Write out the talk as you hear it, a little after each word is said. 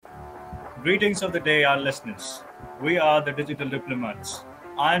Greetings of the day, our listeners. We are the Digital Diplomats.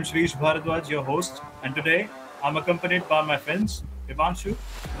 I am Shreesh, your host, and today I'm accompanied by my friends Himansu,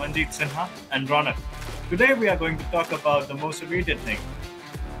 Manjeet and Raunak. Today we are going to talk about the most immediate thing,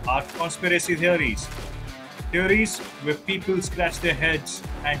 our conspiracy theories. Theories where people scratch their heads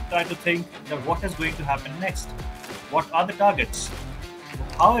and try to think that what is going to happen next. What are the targets?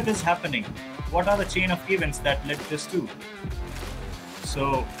 How it is happening? What are the chain of events that led this to?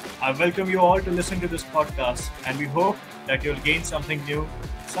 So, I welcome you all to listen to this podcast, and we hope that you'll gain something new,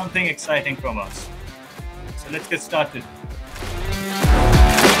 something exciting from us. So, let's get started.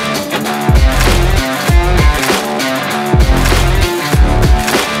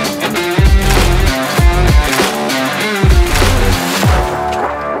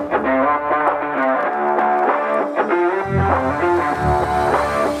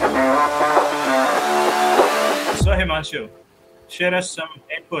 So, Himanshu, share us some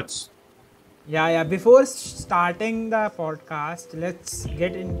inputs. Before starting the podcast, let's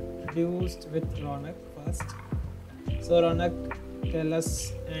get introduced with Raunak first. So, Raunak, tell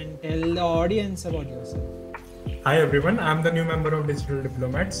us and tell the audience about yourself. Hi everyone, I'm the new member of Digital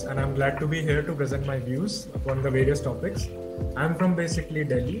Diplomats and I'm glad to be here to present my views upon the various topics. I'm from basically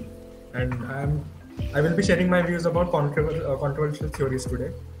Delhi and I will be sharing my views about controversial theories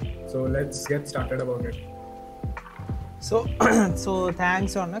today. So let's get started about it. So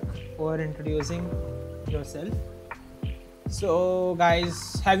thanks Raunak for introducing yourself. So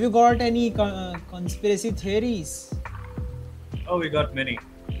guys, have you got any conspiracy theories? Oh, we got many.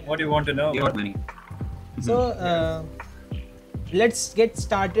 What do you want to know? We got many. So let's get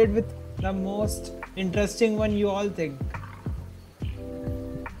started with the most interesting one you all think.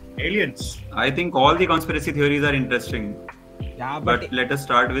 Aliens. I think all the conspiracy theories are interesting. Yeah, but let us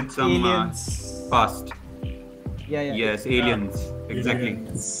start with some aliens. past. Yeah. Yes, aliens. Exactly.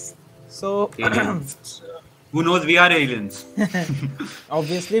 So aliens. Who knows? We are aliens.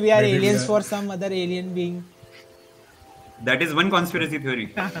 Obviously, we are aliens for some other alien being. That is one conspiracy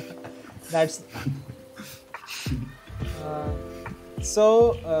theory. That's.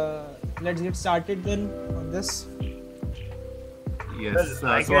 Let's get started then on this. Yes.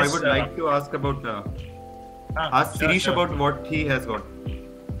 Well, I would like to ask about ask Shreesh about what he has got.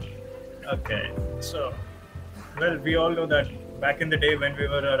 Okay. So, well, we all know that back in the day when we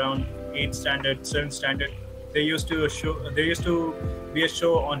were around 8th standard, 7th standard, there used to be a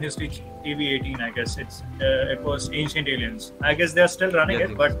show on History TV 18. I guess it was Ancient Aliens. I guess they are still running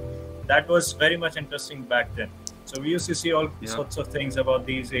it, but that was very much interesting back then. So we used to see all sorts of things about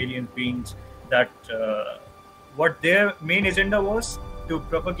these alien beings. That what their main agenda was to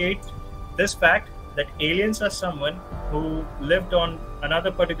propagate this fact that aliens are someone who lived on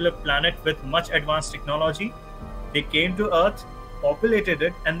another particular planet with much advanced technology. They came to Earth, populated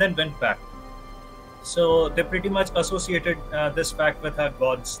it, and then went back. So they pretty much associated this fact with our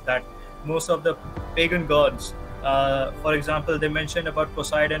gods, that most of the pagan gods, for example, they mentioned about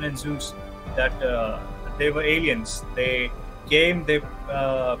Poseidon and Zeus, that they were aliens. They came, they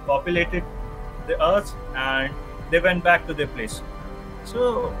populated the Earth, and they went back to their place.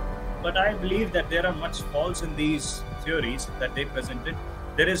 So, but I believe that there are much faults in these theories that they presented.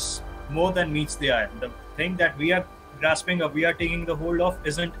 There is more than meets the eye. The thing that we are grasping or we are taking the hold of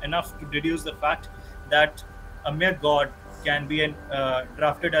isn't enough to deduce the fact that a mere god can be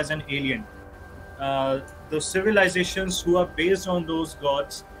drafted as an alien. Those civilizations who are based on those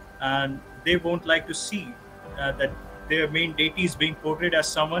gods, and they won't like to see that their main deity is being portrayed as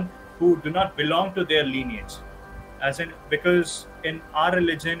someone who do not belong to their lineage. Because in our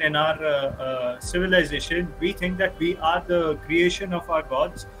religion, in our civilization, we think that we are the creation of our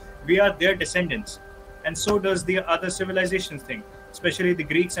gods, we are their descendants, and so does the other civilizations think, especially the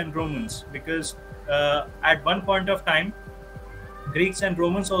Greeks and Romans, because at one point of time, Greeks and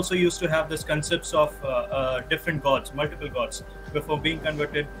Romans also used to have this concepts of different gods, multiple gods, before being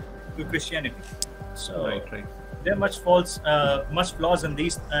converted to Christianity. So Right. there are much flaws in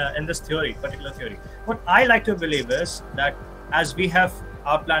this particular theory. What I like to believe is that as we have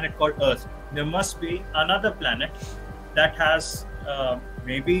our planet called Earth, there must be another planet that has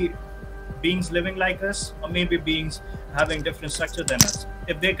maybe beings living like us, or maybe beings having different structure than us.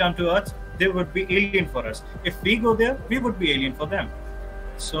 If they come to Earth, they would be alien for us. If we go there, we would be alien for them.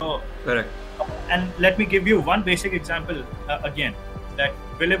 So, Correct. And let me give you one basic example again, that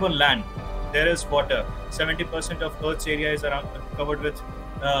we live on land. There is water. 70% of Earth's area is covered with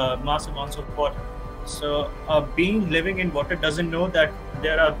mass amounts of water. So a being living in water doesn't know that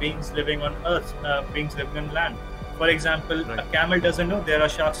there are beings living on Earth, beings living on land. For example, Right. a camel doesn't know there are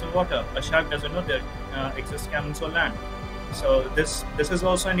sharks in water. A shark doesn't know there exist camels on land. So this is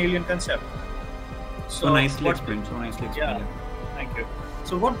also an alien concept. So nicely explained. So nicely explained. Yeah, thank you.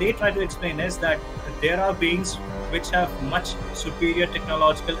 So what they try to explain is that there are beings which have much superior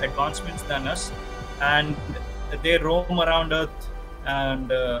technological advancements than us, and they roam around Earth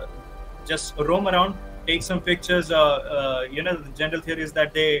and just roam around, take some pictures. The general theory is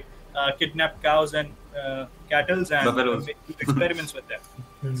that they kidnap cows and cattle and Buffaloes. do experiments with them.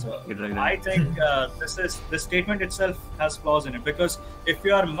 So Right. I think this statement itself has flaws in it, because if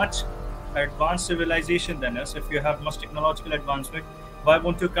you are much advanced civilization than us, if you have much technological advancement, why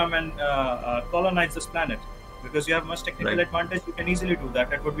won't you come and colonize this planet? Because you have much technical Right. advantage, you can easily do that.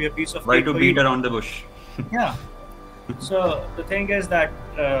 That would be a piece of Why cake to for beat you. around the bush? Yeah. So the thing is that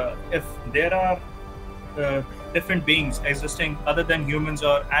if there are different beings existing other than humans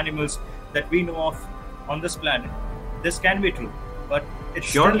or animals that we know of on this planet, this can be true, but it's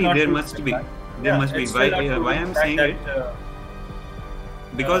Surely still not there true must to be. that. There must be. it's still not true Why to I'm the fact saying that, it?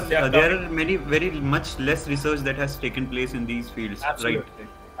 Because they are there coming. are many, very much less research that has taken place in these fields, Absolutely. right?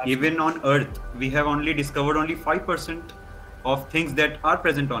 Absolutely. Even on Earth, we have only discovered only 5% of things that are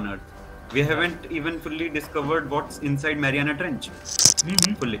present on Earth. We haven't even fully discovered what's inside Mariana Trench.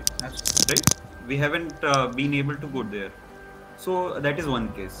 Fully, right? We haven't been able to go there. So that is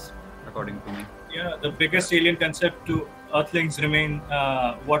one case, according to me. Yeah, the biggest alien concept to Earthlings remain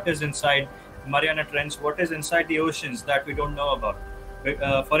what is inside Mariana Trench, what is inside the oceans that we don't know about.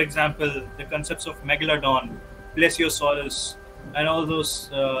 For example, the concepts of Megalodon, Plesiosaurus, and all those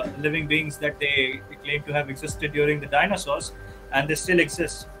living beings that they claim to have existed during the dinosaurs, and they still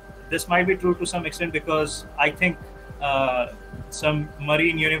exist. This might be true to some extent, because I think some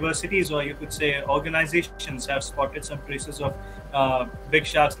marine universities, or you could say organizations, have spotted some traces of big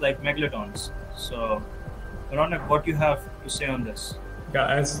sharks like megalodons. So, Raunak, what do you have to say on this? Yeah,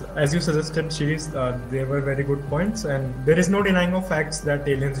 as you suggested, Shreesh, they were very good points, and there is no denying of facts that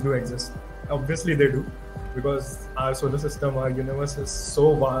aliens do exist. Obviously, they do, because our solar system, our universe is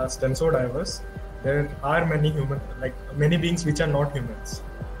so vast and so diverse. There are many beings which are not humans.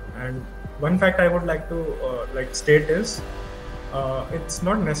 And one fact I would like to state is, it's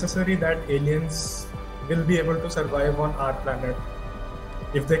not necessary that aliens will be able to survive on our planet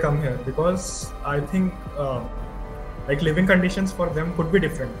if they come here, because I think living conditions for them could be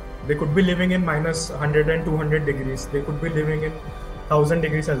different. They could be living in minus 100 and 200 degrees. They could be living in 1000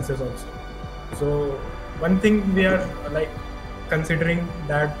 degrees Celsius also. So one thing we are considering,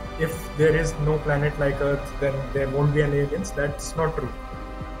 that if there is no planet like Earth, then there won't be any aliens. That's not true.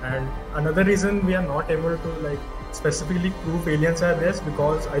 And another reason we are not able to specifically prove aliens are there,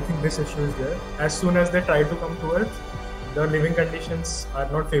 because I think this issue is there. As soon as they try to come to Earth, the living conditions are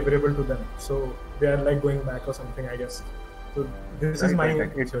not favorable to them, so they are going back or something, I guess. So this is my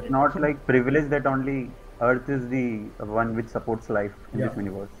It's theory. not like privilege that only Earth is the one which supports life in this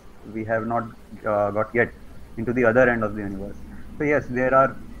universe. We have not got yet into the other end of the universe. So yes, there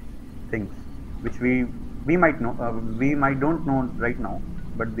are things which we might know, we might don't know right now,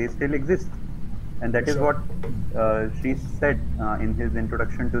 but they still exist, and that is what Shreesh said in his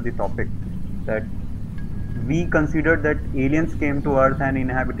introduction to the topic, that we considered that aliens came to Earth and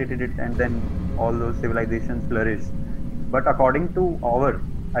inhabited it, and then all those civilizations flourished. But according to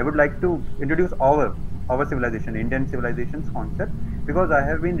I would like to introduce our civilization, Indian civilization's concept, because I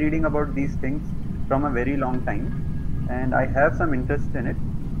have been reading about these things from a very long time, and I have some interest in it.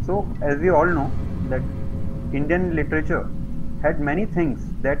 So, as we all know, that Indian literature had many things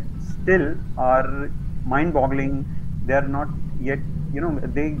that still are mind-boggling. They are not yet,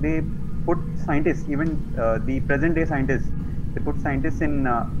 they put scientists, even the present-day scientists, they put scientists in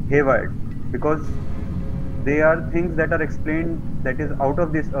haywire, because they are things that are explained that is out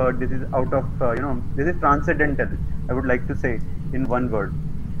of this earth. This is out of this is transcendental, I would like to say in one word.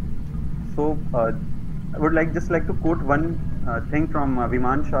 So I would like to quote one thing from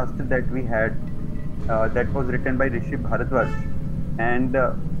Viman Shastra that we had, that was written by Rishi Bharadwaj, and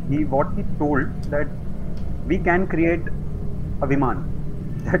he told that we can create a Viman.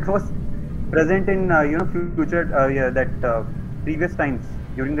 That was present in future previous times,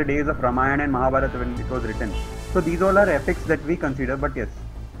 during the days of Ramayana and Mahabharata, when it was written. So these all are epics that we consider, but yes,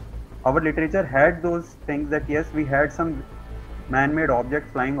 our literature had those things, that yes, we had some man-made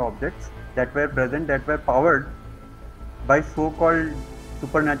objects, flying objects that were present, that were powered by so-called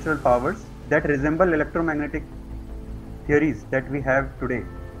supernatural powers that resemble electromagnetic theories that we have today,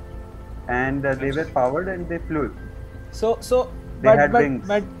 and they were powered and they flew. They had wings.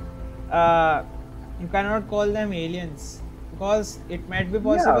 But you cannot call them aliens, because it might be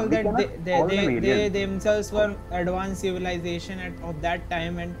possible that they themselves were advanced civilization of that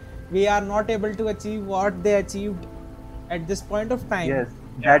time, and we are not able to achieve what they achieved, at this point of time. Yes,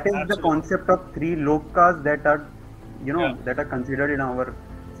 Yeah, that is the absolutely. concept of three lokas that are, Yeah. that are considered in our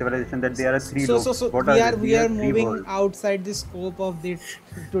civilization. That there are three So lokas. so so What we are are they? we These are are three moving worlds. outside the scope of the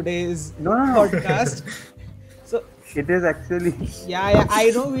today's No, no, no. podcast. So It is actually yeah, I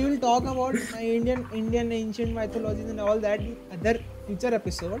know we will talk about Indian ancient mythologies and all that in other future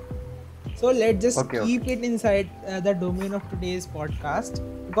episode. So let's just okay. keep it inside the domain of today's podcast,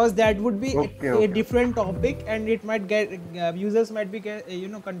 because that would be Okay. a different topic, and it might get users might be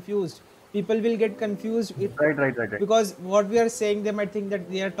confused. People will get confused Right. because what we are saying, they might think that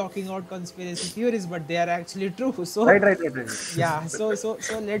we are talking about conspiracy theories, but they are actually true. So Right. yeah, so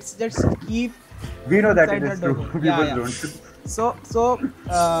let's just keep We know that it inside the is true. domain. People Yeah. don't.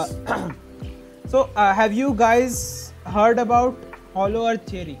 So have you guys heard about hollow earth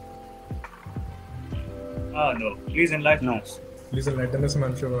theory? No, please enlighten No. us. Please enlighten us,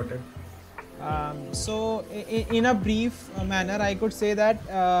 Himansu, about it. So in a brief manner, I could say that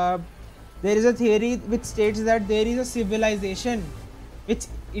there is a theory which states that there is a civilization which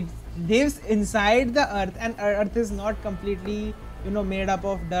it lives inside the earth, and earth is not completely made up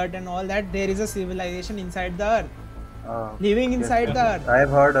of dirt and all that. There is a civilization inside the earth, living Yes, inside yes, the yes. earth. I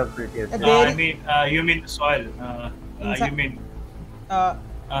have heard of it. Yes. There- I mean, you mean the soil. Inside- You mean uh,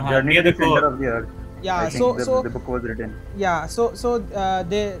 Journey near to the the center core. of the earth. Yeah, I think the book was written. Yeah,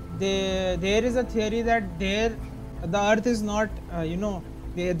 there is a theory that the earth is not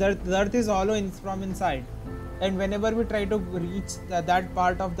the earth is hollow from inside, and whenever we try to reach that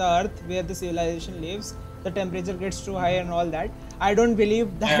part of the earth where the civilization lives, the temperature gets too high and all that. I don't believe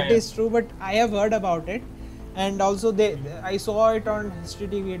that Yeah. is true, but I have heard about it, and also I saw it on History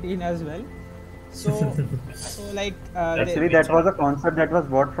TV 18 as well. So like Actually, that was a concept that was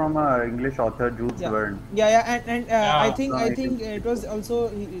bought from an English author, Jules Verne. and I Yeah. think it was also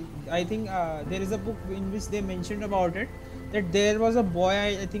I think there is a book in which they mentioned about it, that there was a boy,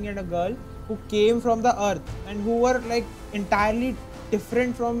 I think, and a girl who came from the earth and who were like entirely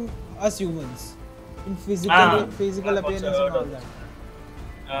different from us humans in physical I've appearance also and all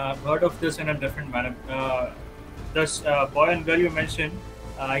that. Heard of this in a different manner. This boy and girl you mentioned,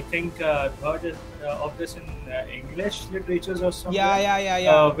 I think heard of this in English literatures or something.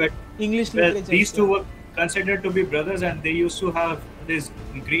 Yeah. Where English where literature. these two were considered to be brothers, and they used to have this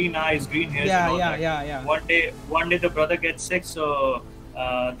green eyes, green hairs. and all that. Yeah. One day the brother gets sick, so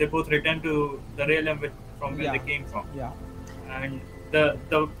they both return to the realm from where Yeah. they came from. Yeah. And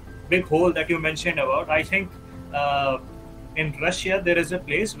the big hole that you mentioned about, I think in Russia there is a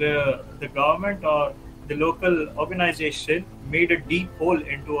place where the government or the local organization made a deep hole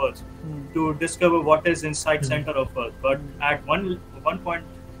into Earth to discover what is inside center of Earth. But at one point,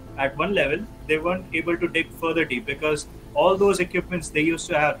 at one level, they weren't able to dig further deep because all those equipments they used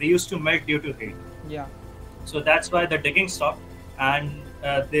to have, they used to melt due to heat. Yeah. So that's why the digging stopped, and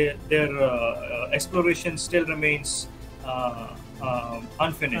their exploration still remains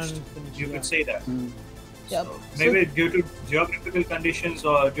unfinished. You could say that. Yeah, So maybe due to geographical conditions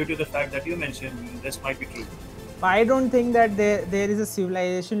or due to the fact that you mentioned, this might be true. I don't think that there is a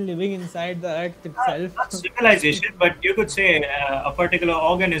civilization living inside the earth itself. Not civilization, but you could say a particular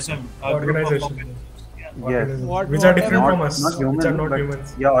organism, a group of Organization. organisms. Yeah. Yes. Which are different Whatever- from us. Not humans, which are not but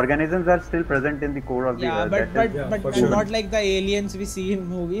humans. yeah, organisms are still present in the core of the Yeah, earth. but That is- Yeah, but for sure. not like the aliens we see in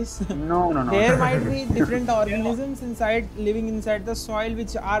movies. no. There might be different organisms living inside the soil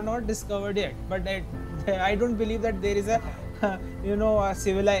which are not discovered yet. But I don't believe that there is a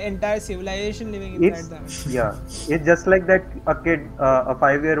entire civilization living inside It's the earth. yeah, it's just like that a kid, a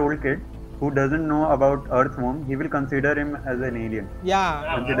 5-year-old kid who doesn't know about Earthworm, he will consider him as an alien.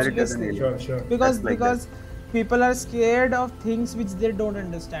 Yeah, Consider it as an obviously. alien. Sure. Because That's like because people are scared of things which they don't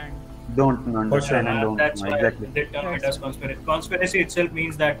understand. Don't understand and don't That's know why exactly. they term it as conspiracy. Conspiracy itself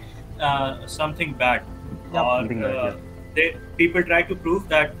means that something bad, Yeah. or Something bad, people try to prove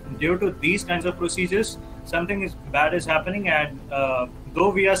that due to these kinds of procedures, something bad is happening, and though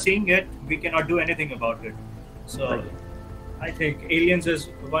we are seeing it, we cannot do anything about it. So, Right. I think aliens is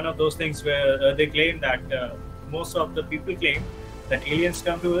one of those things where they claim that most of the people claim that aliens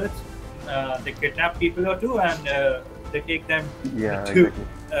come to Earth, they kidnap people or two, and they take them Yeah, to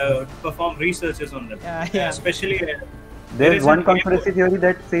exactly. perform researches on them. Yeah. Especially there There's is one an conspiracy theory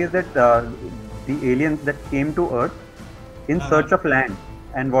that says that the aliens that came to Earth in search of land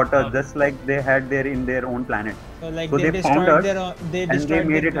and water, just like they had there in their own planet. So like So they they found destroyed Earth they and they destroyed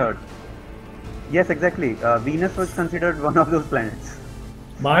made their it Earth. Yes, exactly. Venus was considered one of those planets.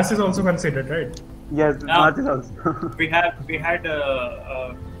 Mars is also considered, right? Yes, Now- Mars is also. we had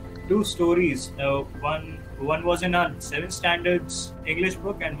two stories. One was in our 7th standards English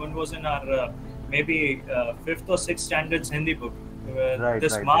book, and one was in our maybe fifth or sixth standards Hindi book. Where Right,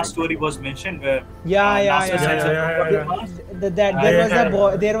 this right, Mars right. story was mentioned, where Yeah, NASA sends a yeah, robot yeah. to Mars. That I there was a have-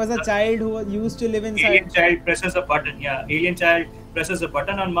 boy, there was a child who used to live inside. Alien child presses a button. Yeah, alien child presses a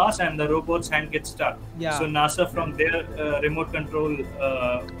button on Mars, and the robot's hand gets stuck. Yeah. So NASA, from their remote control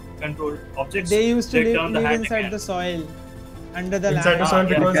objects, They used to turn the live hand inside again. the soil, under the Inside the land. soil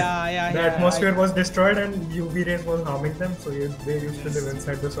yeah, because yeah, the yeah, atmosphere was destroyed and UV rays was harming them, so they used to live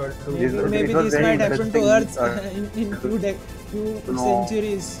inside the soil too. Yes. Maybe It was this very might happen to interesting, Earth in few to know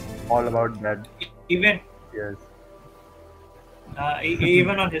centuries. all about that. Even Yes.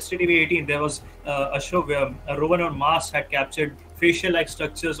 even on History TV 18, there was a show where a rover on Mars had captured facial-like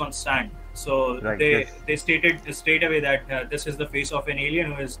structures on sand. So Right, they yes. they stated straight away that this is the face of an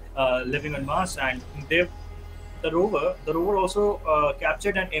alien who is living on Mars, and the rover also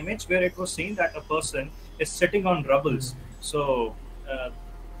captured an image where it was seen that a person is sitting on rubbles. So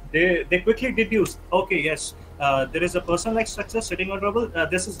they quickly deduced, okay, yes, there is a person-like structure sitting on rubble.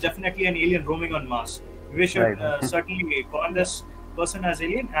 This is definitely an alien roaming on Mars. We should Right. certainly call this person as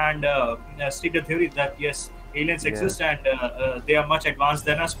alien and state the theory that yes, aliens Yeah. exist and they are much advanced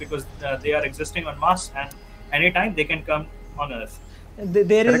than us because they are existing on Mars, and anytime they can come on Earth.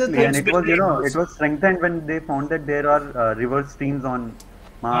 There is a Correctly, and thing. it was it was strengthened when they found that there are river streams on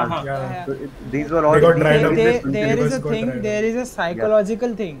Mars. Uh-huh. Yeah. So these were all. They got these dried were up. just There is rivers a got thing. dried up. There is a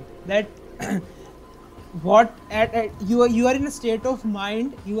psychological thing that what at you are in a state of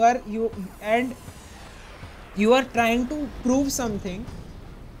mind. You are trying to prove something.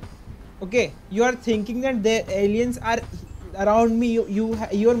 Okay, you are thinking that the aliens are around me.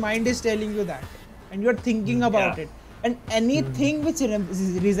 Your mind is telling you that, and you are thinking about Yeah. it. And anything which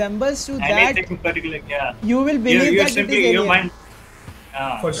resembles to that, Anything particular, yeah. you will believe you that it simply, is alien. your mind,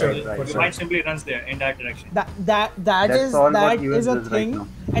 For sure, Right, right, for your sure. mind simply runs there in that direction. That That's is all what that US is a does right thing, now.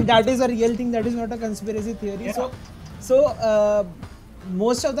 and that is a real thing. That is not a conspiracy theory. Yeah. So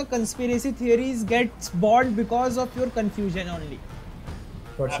most of the conspiracy theories gets born because of your confusion only.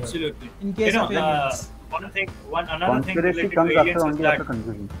 For sure. Absolutely. In case of aliens. Another thing Conspiracy related comes to after aliens is only that after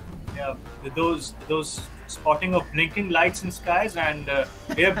confusion. yeah, with those spotting of blinking lights in skies and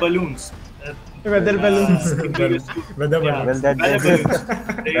air balloons. Weather balloons. People used to- Weather yeah, balloons. Well, weather balloons.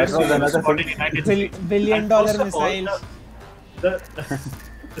 They that used was to another spot in thing. United Bill- States. billion And dollar first of all, missiles.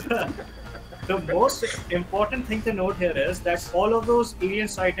 the most important thing to note here is that all of those alien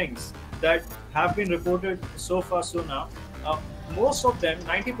sightings that have been reported so far so now, most of them,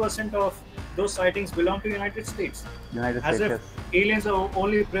 90% of those sightings belong to United States. United As States. if Yes. aliens are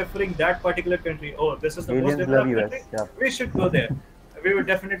only preferring that particular country. Oh, this is the most Aliens love developed US. country. Yeah. We should go there. We would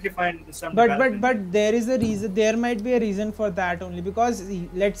definitely find some. But development. there is a reason. There might be a reason for that only because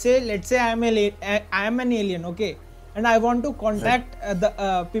let's say I am an alien, okay, and I want to contact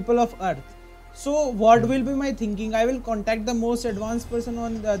the people of Earth. So what will be my thinking? I will contact the most advanced person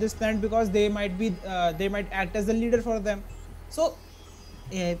on this planet because they might act as a leader for them. So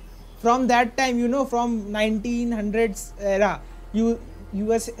from that time, from 1900s era,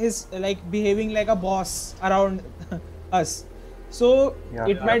 US is like behaving like a boss around us. So Yeah.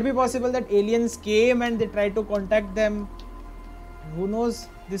 it might be possible that aliens came and they tried to contact them. Who knows?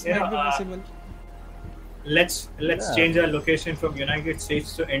 This Yeah, might be possible. let's Yeah. change our location from United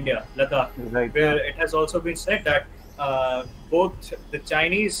States to India, Ladakh, Right. where it has also been said that both the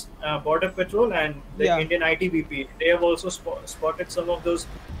Chinese border patrol and the Yeah. Indian ITBP, they have also spotted some of those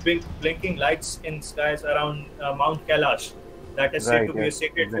blinking lights in skies around Mount Kailash. That is said Right, to be a yes,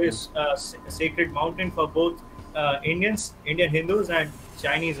 sacred exactly. sacred mountain for both Indian Hindus and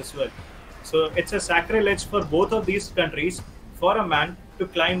Chinese as well. So it's a sacrilege for both of these countries for a man to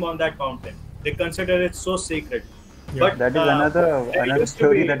climb on that mountain. They consider it so sacred. Yeah. But That is there another used to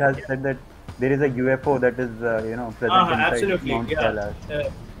theory be- that has said that there is a UFO that is present inside absolutely, Mount yeah.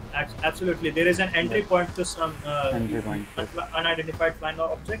 Kailash. Absolutely, there is an entry point to some Entry point, yes. unidentified flying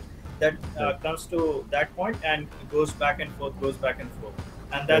object that comes to that point and goes back and forth,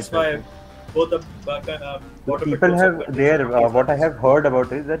 and that's Right, why both the border People patrols have countries there. are What I have heard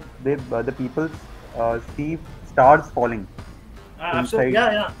about is that the people see stars falling, absolutely,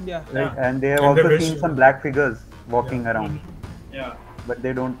 inside. Yeah. right? And they have And they also wish- seen some black figures walking around, yeah. but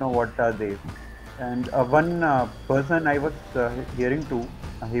they don't know what are they. And one person I was hearing to,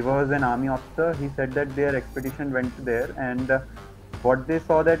 he was an army officer. He said that their expedition went there, and what they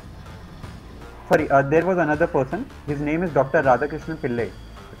saw that. Sorry, there was another person. His name is Dr. Radhakrishnan Pillai.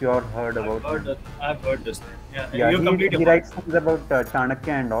 If you all heard about him. I've heard this thing. Yeah, Yeah, you complete he your writes things about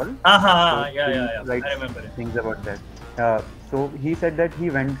Chanakya and all. So yeah. he writes I remember it. things about that. So he said that he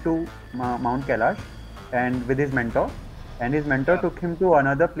went to Mount Kailash and with his mentor, and his mentor took him to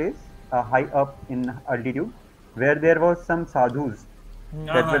another place high up in altitude, where there was some sadhus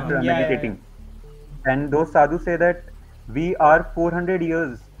that were Yeah. meditating, and those sadhus say that we are 400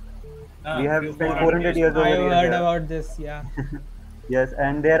 years. We have Few spent 400 400 years. years I over heard here. about this. Yeah. Yes,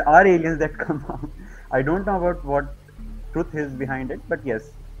 and there are aliens that come out. I don't know about what truth is behind it, but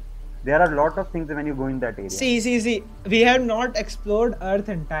yes, there are a lot of things when you go in that area. See. We have not explored Earth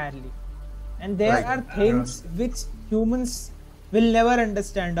entirely, and there Right. are things which humans will never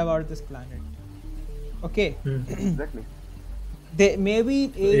understand about this planet. Okay. Exactly. They maybe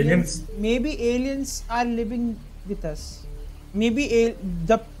aliens- maybe aliens are living with us. Maybe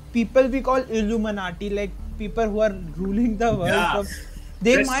the people we call Illuminati, like people who are ruling the world, Yeah.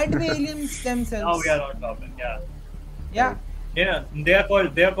 they This- might be aliens themselves. Now we are on topic. Yeah. Yeah. Yeah, they are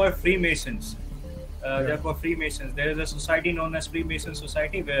called Freemasons. They are called Freemasons. There is a society known as Freemason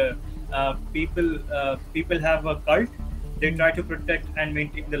Society where people have a cult. They try to protect and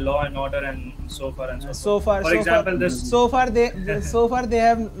maintain the law and order and so far and so So forth. far, For example, this so far they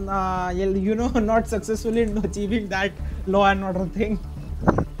have not successfully in achieving that law and order thing.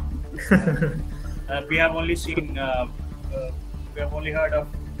 we have only seen we have only heard of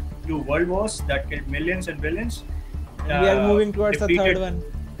 2 world wars that killed millions and billions. We are moving towards the depleted third one.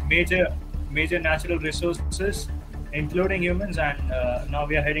 Major natural resources, including humans, and now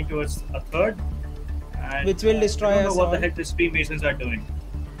we are heading towards a third. And, Which will destroy I don't us know what all. the heck these Freemasons are doing.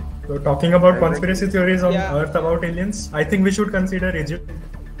 So talking about conspiracy theories on Yeah. Earth about aliens, I think we should consider Egypt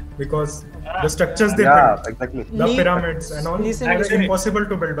because the structures they Yeah, built, exactly. the Le- pyramids and all, Listen, are listen. impossible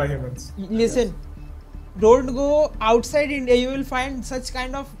to build by humans. Listen, don't go outside India. You will find such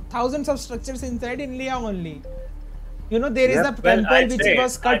kind of thousands of structures inside India only. You know, there is Yep. a Well, temple I'd which say-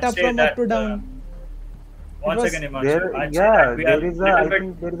 was cut I'd up say from up that, to down. Once was- again, Himansu, There- I'd yeah, say that we there are is a- little I bit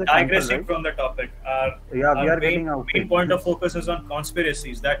think there is a temple, digressing right? from the topic. Yeah, we Our are getting out. main point of focus is on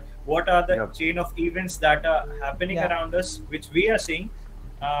conspiracies. That what are the Yep. chain of events that are happening Yeah. around us, which we are seeing,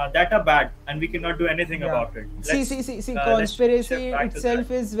 that are bad, and we cannot do anything Yeah. about it. See, Let's conspiracy shift back to itself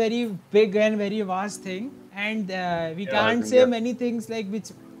that. is very big and very vast thing, and we Yeah, can't I say think, many things like which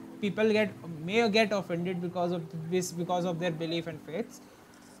people may get offended because of this, because of their belief and faiths.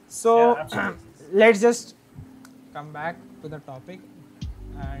 So Yeah, absolutely. let's just come back to the topic.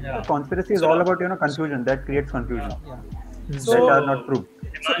 And Yeah. Conspiracy is So- all about confusion that creates confusion yeah. that So are not true.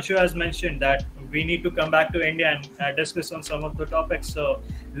 Himanshu has mentioned that we need to come back to India and discuss on some of the topics. So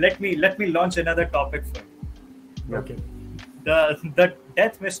let me launch another topic for you. Okay. The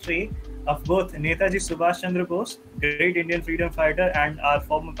death mystery of both Netaji Subhash Chandra Bose, great Indian freedom fighter, and our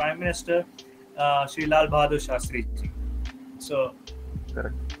former Prime Minister Sri Lal Bahadur Shastri ji. So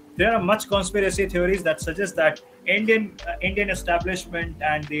Correct. there are much conspiracy theories that suggest that Indian establishment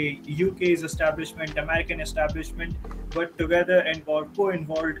and the UK's establishment, American establishment, were together and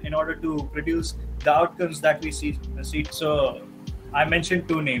co-involved in order to produce the outcomes that we see. So I mentioned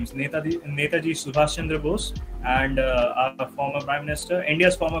 2 names: Netaji Subhash Chandra Bose and our former Prime Minister,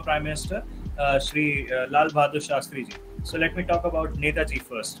 India's former Prime Minister, Sri Lal Bahadur Shastri ji. So let me talk about Netaji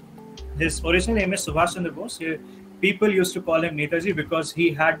first. His original name is Subhash Chandra Bose. People used to call him Netaji because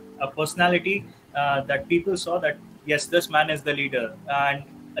he had a personality that people saw that, yes, this man is the leader. And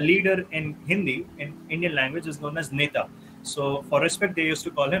a leader in Hindi, in Indian language, is known as Neta. So for respect, they used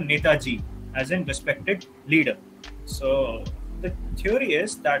to call him Netaji, as in respected leader. So the theory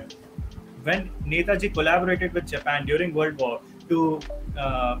is that when Netaji collaborated with Japan during World War to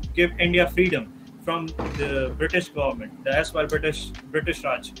give India freedom from the British government, the erstwhile British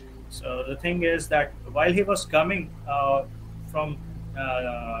Raj. So the thing is that while he was coming from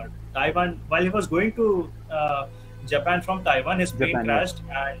Taiwan, while he was going to Japan from Taiwan, his plane Japan, crashed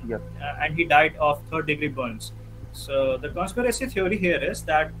Yep. and he died of third-degree burns. So the conspiracy theory here is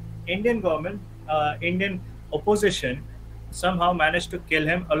that Indian government, Indian opposition, somehow managed to kill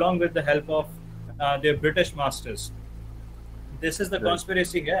him along with the help of their British masters. This is the Right.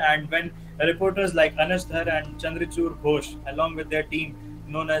 conspiracy here, and when reporters like Anas Dhar and Chandrachur Ghosh, along with their team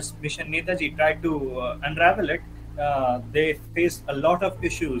known as Mission Netaji, tried to unravel it, they faced a lot of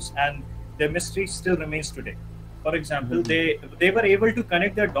issues, and the mystery still remains today. For example, they were able to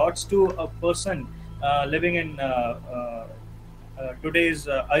connect their dots to a person living in today's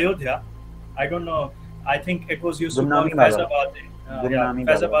Ayodhya. I don't know. I think it was used Gumnami to call Baba. Faizabad. Gumnami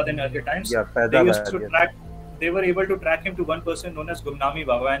Faizabad Baba. in earlier times. Yeah, They used Faizabad, to yes. track. They were able to track him to one person known as Gumnami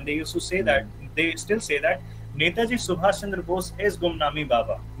Baba, and they used to say that they still say that Netaji Subhash Chandra Bose is Gumnami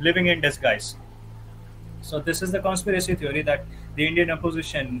Baba, living in disguise. So this is the conspiracy theory that the Indian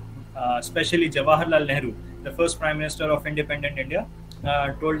opposition, especially Jawaharlal Nehru, the first Prime Minister of independent India,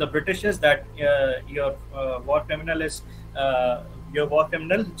 told the Britishers that your war criminal is your war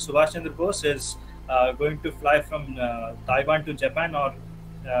criminal Subhash Chandra Bose is going to fly from Taiwan to Japan, or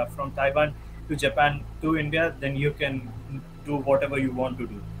from Taiwan to Japan to India, then you can do whatever you want to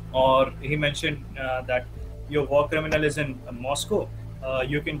do. Or he mentioned that your war criminal is in Moscow,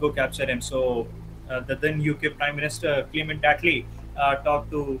 you can go capture him. So the then UK Prime Minister Clement Attlee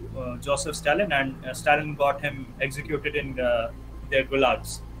talked to Joseph Stalin, and Stalin got him executed in their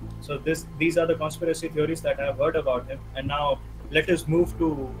gulags. So these are the conspiracy theories that I have heard about him. And now let us move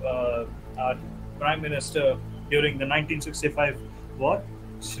to our Prime Minister during the 1965 war,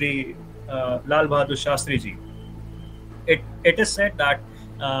 Shri Lal Bahadur Shastri ji. It is said that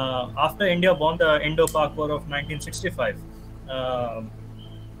after India won the Indo-Pak War of 1965,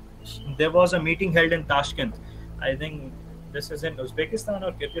 there was a meeting held in Tashkent. I think this is in Uzbekistan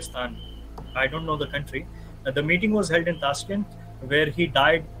or Kyrgyzstan. I don't know the country. The meeting was held in Tashkent, where he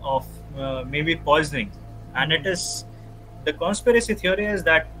died of maybe poisoning. And it is the conspiracy theory is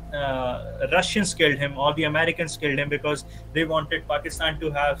that Russians killed him or the Americans killed him because they wanted Pakistan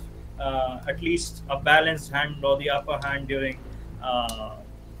to have at least a balanced hand or the upper hand during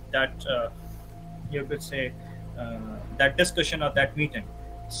that you could say that discussion or that meeting.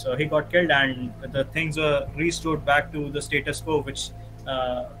 So he got killed, and the things were restored back to the status quo which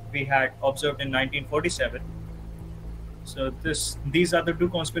we had observed in 1947. So these are the two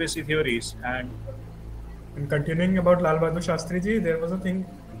conspiracy theories. And continuing about Lal Bahadur Shastri ji, there was a thing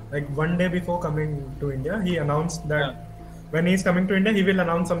like one day before coming to India, he announced that when he's coming to India, he will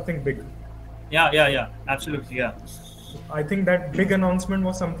announce something big. Yeah, absolutely, yeah. I think that big announcement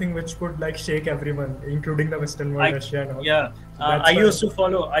was something which could like shake everyone, including the Western world, Russia and all. Yeah, I used to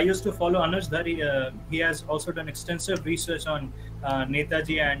follow Anuj Dhar. He has also done extensive research on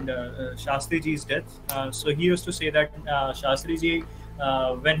Netaji and Shastri ji's death. So he used to say that Shastri ji,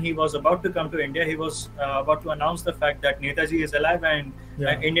 when he was about to come to India, he was about to announce the fact that Netaji is alive, and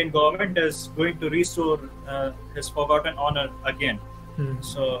Indian government is going to restore his forgotten honor again.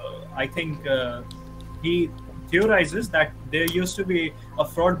 So I think he theorizes that there used to be a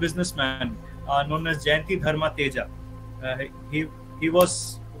fraud businessman known as Jayanti Dharma Teja. He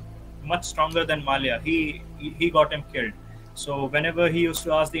was much stronger than Malia. He got him killed. So whenever he used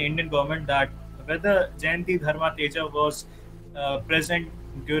to ask the Indian government that whether Jayanti Dharma Teja was present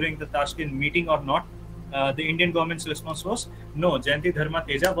during the Tashkent meeting or not, the Indian government's response was no, Jayanti Dharma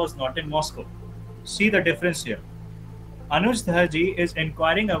Teja was not in Moscow. See the difference here. Anuj Dhaji is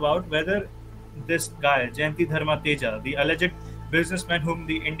inquiring about whether this guy, Jayanti Dharma Teja, the alleged businessman whom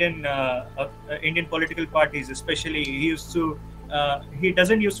the Indian political parties, especially, he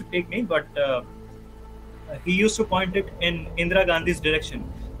doesn't used to take name, but he used to point it in Indira Gandhi's direction,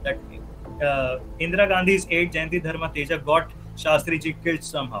 that Indira Gandhi's aide Jayanti Dharma Teja got Shastri ji killed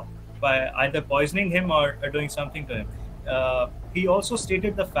somehow by either poisoning him or doing something to him. He also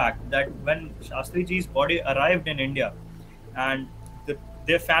stated the fact that when Shastri ji's body arrived in India, and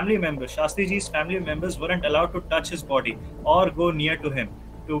their family members, Shastri ji's family members, weren't allowed to touch his body or go near to him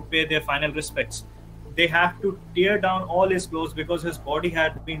to pay their final respects. They have to tear down all his clothes because his body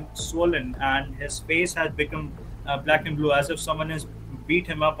had been swollen and his face had become black and blue, as if someone has beat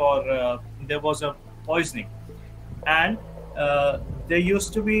him up or there was a poisoning. And there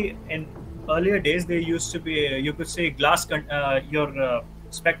used to be, in earlier days, there used to be, you could say, glass, your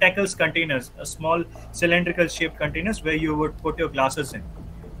spectacles containers, small cylindrical shaped containers where you would put your glasses in.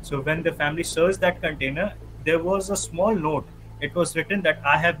 So when the family searched that container, there was a small note. It was written that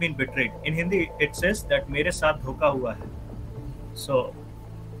I have been betrayed. In Hindi, it says that mere saath dhoka hua hai. So,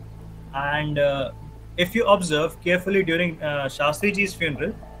 and if you observe carefully during Shastri ji's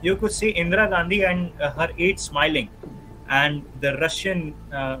funeral, you could see Indira Gandhi and her aide smiling, and the Russian,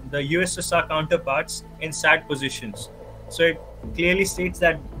 the USSR counterparts in sad positions. So it clearly states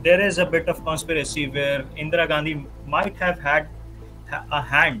that there is a bit of conspiracy where Indira Gandhi might have had a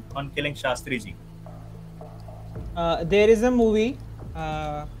hand on killing Shastri ji. There is a movie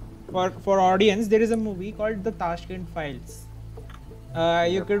for audience. There is a movie called The Tashkent Files.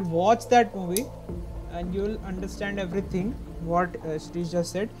 You could watch that movie and you'll understand everything what Shreesh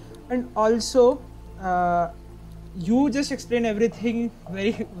just said. And also, you just explain everything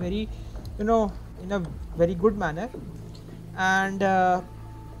very, very, in a very good manner. And they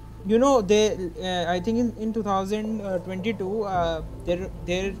I think in 2022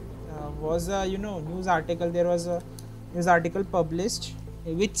 there was a news article. There was a news article published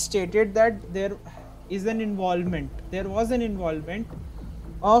which stated that there was an involvement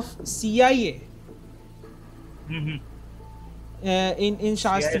of CIA in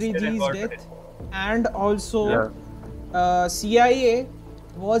Shastri ji's death, and also CIA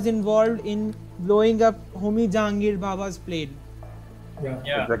was involved in blowing up Homi Jahangir Baba's plane.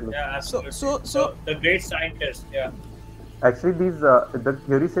 Yeah, Exactly. yeah, absolutely. So the great scientist. Yeah. Actually, the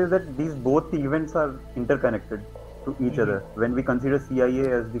theory says that these both events are interconnected to each other when we consider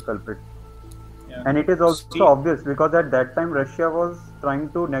CIA as the culprit. Yeah. And it is also See, obvious because at that time Russia was trying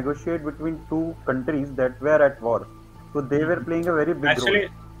to negotiate between two countries that were at war. So they were playing a very big role. actually,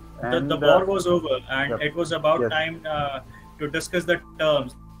 the And war was over, and yep, it was about yes, time to discuss the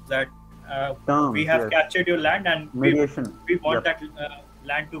terms that we have terms, yes, captured your land, and mediation. we want Yep, that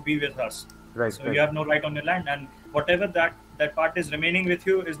land to be with us. right, So right, you have no right on your land, and whatever that part is remaining with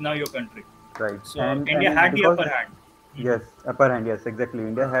you is now your country. right. So India had the Because upper hand. yes, upper hand, yes, exactly.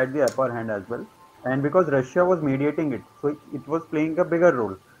 India had the upper hand as well. And because Russia was mediating it, so it was playing a bigger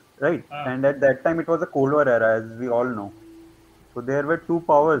role, right? Ah, And at that time, it was a Cold War era, as we all know. So there were two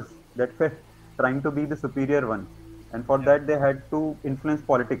powers that were trying to be the superior one. And for that, they had to influence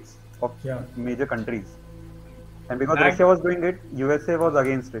politics of Yeah. major countries. And because had Russia was doing it, USA was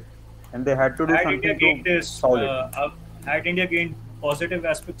against it. And they had to do had India something to gained this, solve it. had India gained positive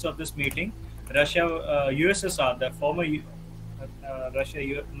aspects of this meeting, Russia, USSR, the former Russia,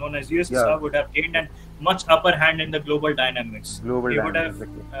 known as USSR, Yeah, would have gained a much upper hand in the global dynamics. global He would dynamics, have,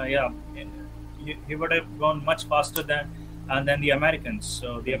 exactly. yeah, he would have gone much faster than the Americans.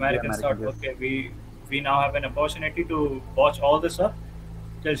 So the The Americans thought, Americans, yes. okay, we now have an opportunity to watch all this up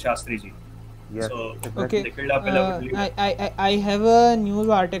till Shastriji. Yes, So exactly. okay, they killed our beloved leader. I have a news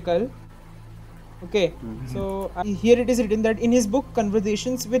article. Okay, so here it is written that in his book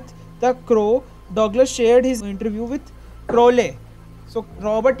Conversations with the Crow, Douglas shared his interview with Crowley. So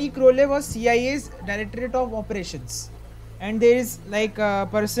Robert E. Crowley was CIA's Directorate of Operations, and there is like a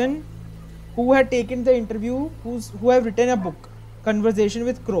person who had taken the interview who have written a book, Conversation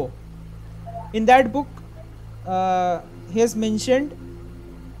with Crow. In that book, he has mentioned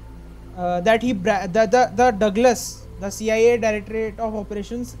that the Douglas, the CIA Directorate of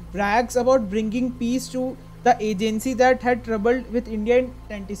Operations, brags about bringing peace to the agency that had troubled with India in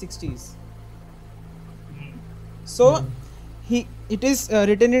 2060s. So it is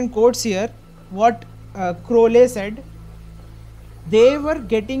written in quotes here what Crowley said. They were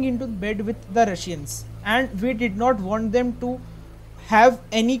getting into bed with the Russians, and we did not want them to have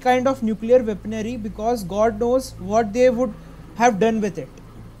any kind of nuclear weaponry because God knows what they would have done with it.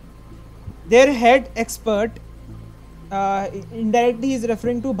 Their head expert, indirectly he is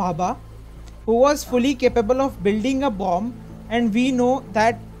referring to Baba, who was fully capable of building a bomb, and we know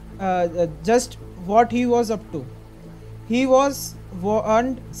that just what he was up to. He was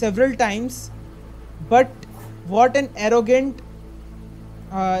warned several times, but what an arrogant,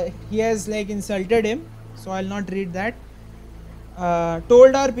 he has like insulted him, so I'll not read that.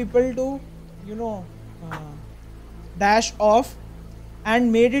 Told our people to, dash off,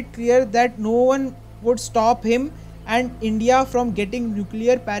 and made it clear that no one would stop him and India from getting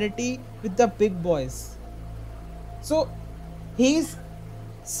nuclear parity with the big boys. So he's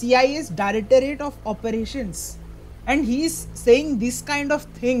CIA's Directorate of Operations, and he's saying this kind of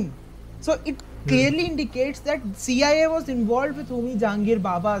thing. So it clearly indicates that CIA was involved with Homi Jahangir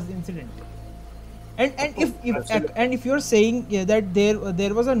Baba's incident. And if you're saying that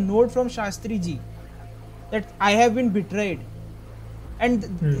there was a note from Shastri ji that I have been betrayed, and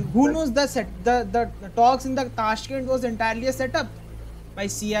who knows the talks in the Tashkent was entirely a setup by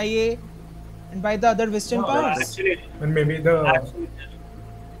CIA and by the other Western powers. Actually, And maybe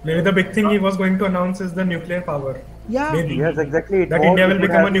the big thing he was going to announce is the nuclear power. Yeah. Maybe Yes, exactly. that India will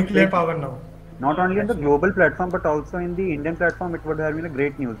become a nuclear power now. Not only in the global platform, but also in the Indian platform, it would have been a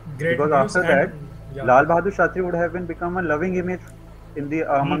great news. Great because news after that, and- yeah. Lal Bahadur Shastri would have become a loving image in the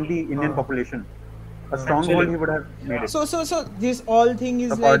among the Indian population. A stronghold he would have made it. So this all thing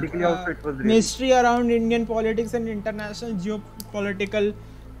is So like politically also it was really- mystery around Indian politics and international geopolitical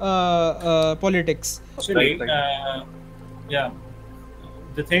politics. actually, Right. yeah.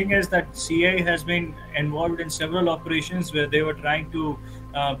 The thing is that CIA has been involved in several operations where they were trying to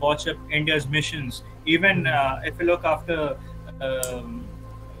botch up India's missions. Even if you look after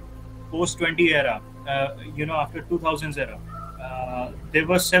post 20 era, after 2000s era, there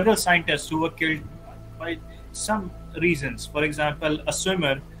were several scientists who were killed by some reasons. For example, a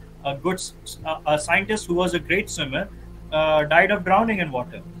swimmer, a scientist who was a great swimmer, died of drowning in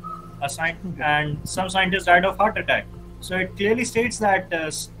water. And some scientists died of heart attack. So it clearly states that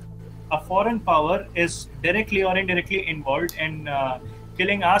a foreign power is directly or indirectly involved in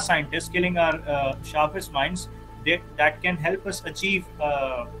killing our scientists, killing our sharpest minds that can help us achieve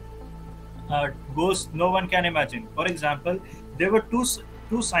goals no one can imagine. For example, there were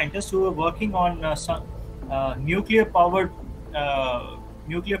two scientists who were working on some nuclear powered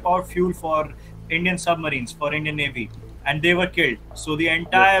fuel for Indian submarines, for Indian Navy. and they were killed. So the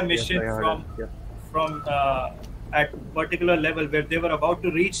entire Yes, mission I heard from it. Yeah. from at particular level where they were about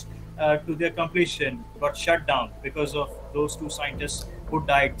to reach to their completion got shut down because of those two scientists who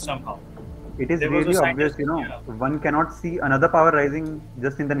died somehow. It is There was a really obvious, scientist, yeah, one cannot see another power rising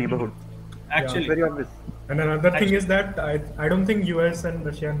just in the neighborhood. It's actually. very obvious. And another thing Actually- is that I don't think US and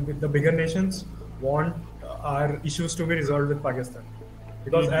Russia and with the bigger nations want our issues to be resolved with Pakistan.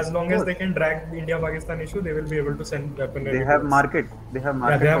 Because as long as they can drag the India-Pakistan issue, they will be able to send weaponry. They have to us. market. They have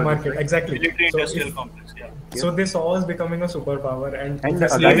market. Yeah, they have for this, market, right? exactly. Military So, industrial if, complex, yeah. so they saw us becoming a superpower, and And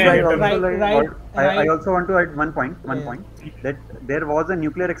obviously guys, even- I also Right, like, right, I right. also want to add one point Yeah. that there was a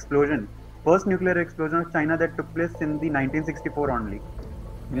nuclear explosion, first nuclear explosion of China that took place in the 1964 only,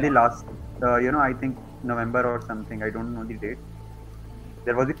 in the last, I think November or something. I don't know the date.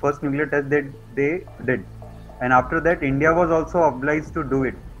 There was the first nuclear test that they did, and after that, India was also obliged to do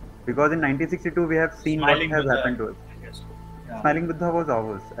it because in 1962 we have seen Smiling what has Buddha, happened to us. I guess. Yeah. Smiling Buddha was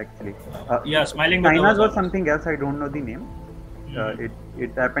ours actually. Yeah, Smiling Buddha China's was ours. something else. I don't know the name.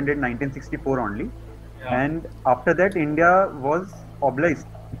 It happened in 1964 only, Yeah. and after that India was obliged.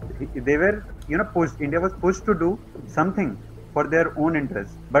 They were pushed. India was pushed to do something for their own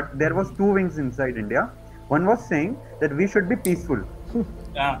interest. But there was two wings inside India. One was saying that we should be peaceful.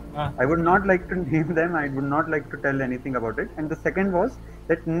 I would not like to name them. I would not like to tell anything about it. And the second was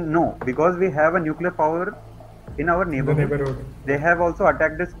that no, because we have a nuclear power in our the neighborhood, neighborhood. they have also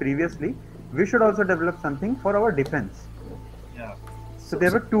attacked us previously. We should also develop something for our defense. Yeah. So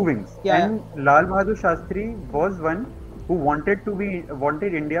there were two wings, Yeah. and Lal Bahadur Shastri was one who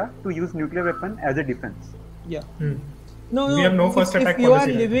wanted India to use nuclear weapon as a defense. Yeah. Hmm. No, We have no first if attack you are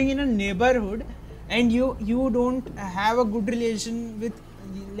policy, right? living in a neighborhood and you don't have a good relation with,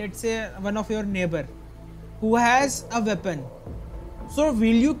 let's say, one of your neighbor who has a weapon, so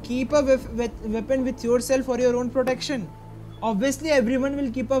will you keep a weapon with yourself for your own protection? Obviously everyone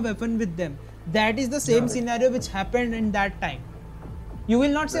will keep a weapon with them. That is the same scenario which happened in that time. You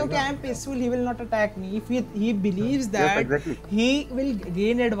will not say, okay, I am peaceful, he will not attack me. If he believes that exactly. he will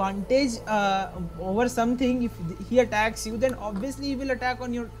gain advantage over something, if he attacks you, then obviously he will attack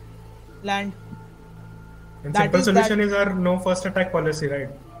on your land. And That simple is solution that- is our no first attack policy, right?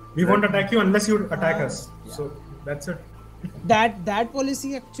 We won't attack you unless you attack us. So that's it. That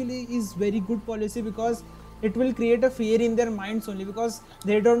policy actually is very good policy because it will create a fear in their minds only because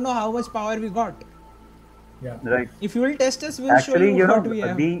they don't know how much power we got. Yeah. Right. If you will test us, we will show Actually, you what we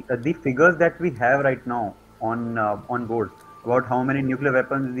have. the figures that we have right now on board about how many nuclear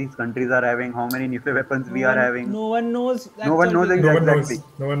weapons these countries are having, how many nuclear weapons we are having. No one knows. No one knows actual figure. No one knows.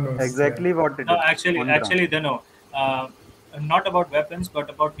 exactly. No one knows. Exactly what it is. No, on ground. actually, they know. Not about weapons, but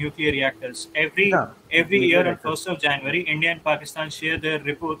about nuclear reactors. Every Yeah, every nuclear year on reactors. 1st of January, India and Pakistan share their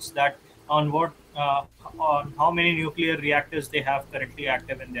reports that on how many nuclear reactors they have currently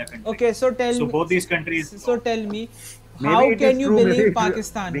active in their country. Okay, so tell So me. both these countries. So tell me, Maybe how it can is you true, maybe believe it-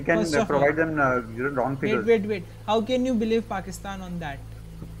 Pakistan? We can first of provide all? them wrong figures. Wait. How can you believe Pakistan on that?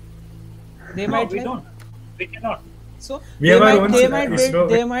 They No, might we like- don't. We cannot. So We they have our might, own they system. might It's build, no-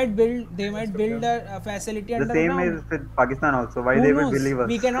 they might build a facility The same underground. is with Pakistan also. Why Who they will knows? believe us?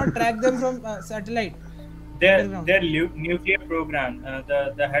 We cannot track them from satellite. Their Underground. nuclear program,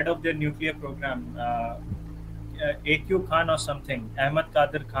 the head of their nuclear program, AQ Khan or something, Ahmad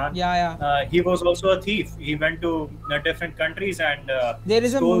Qadir Khan. Yeah. He was also a thief. He went to different countries and There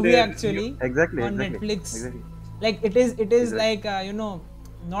is a stole movie their actually Exactly. on exactly. Netflix. Exactly. Like it is Exactly. like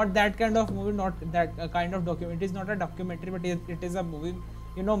not that kind of movie, not that kind of documentary. It is not a documentary, but it is a movie.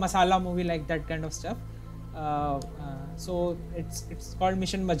 Masala movie, like that kind of stuff. So it's called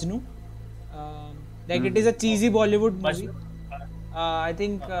Mission Majnu. Like it is a cheesy Bollywood movie. I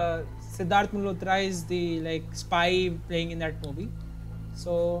think Siddharth Malhotra is the spy playing in that movie.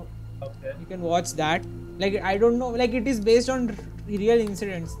 So Okay. you can watch that. Like I don't know, like it is based on real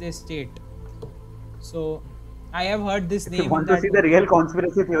incidents, they state. So I have heard this If name. you want in to that see the movie. real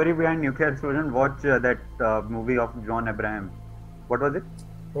conspiracy theory behind nuclear explosion, watch that movie of John Abraham. What was it?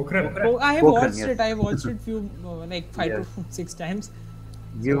 Pokhran. Oh, I have Pokhran, watched yes. it. I have watched it few five Yes. to 6 times.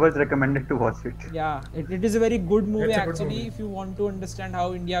 Viewers recommended to watch it. Yeah, it is a very good movie It's a good actually. movie. If you want to understand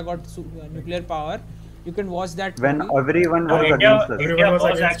how India got nuclear power, you can watch that When movie. everyone No, was India, against us. India Everyone was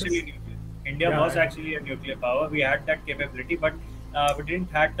was against actually us. nuclear. India Yeah. was actually a nuclear power. We had that capability, but we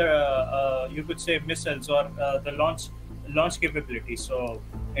didn't have the you could say missiles or the launch capability. So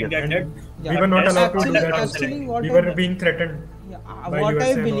India And did. Yeah. we were not Yes, allowed to do actually- that. actually also. what We I- were being threatened. Yeah, by what I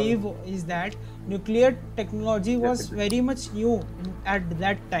USA and all. believe is that nuclear technology was exactly. very much new at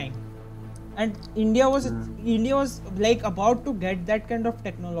that time, and India was about to get that kind of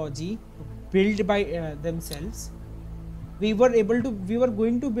technology built by themselves, we were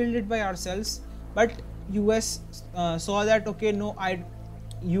going to build it by ourselves, but US saw that okay, no,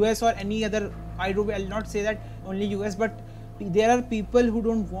 US or any other, I'll not say that only US, but there are people who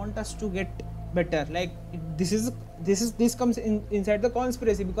don't want us to get better. Like this comes inside the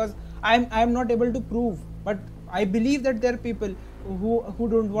conspiracy, because I'm not able to prove, but I believe that there are people who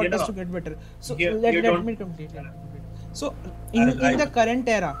don't want us to get better. So let me complete. So in the current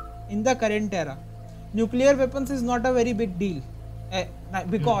era, nuclear weapons is not a very big deal,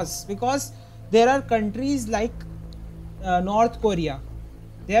 because there are countries like North Korea,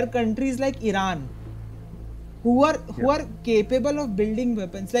 there are countries like Iran who are capable of building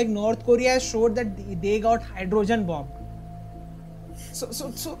weapons. Like North Korea has showed that they got hydrogen bomb. So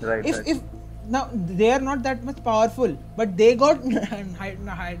if now they are not that much powerful, but they got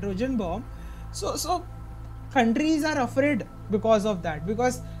hydrogen bomb. So countries are afraid because of that,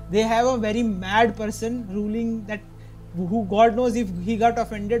 because they have a very mad person ruling that, who God knows if he got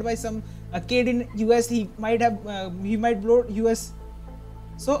offended by a kid in US, he might blow US.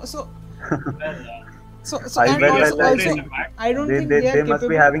 So I don't think they must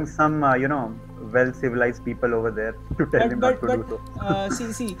be having some well civilized people over there to tell him not to do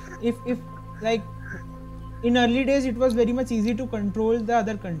so. see if like in early days it was very much easy to control the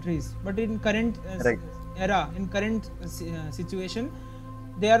other countries, but in current era, in current situation,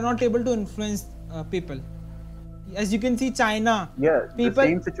 they are not able to influence people. As you can see, China, the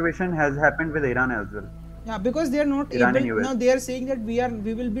same situation has happened with Iran as well. Yeah, because they are not able. Now they are saying that we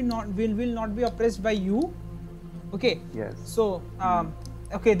will not be oppressed by you. Okay. Yes. So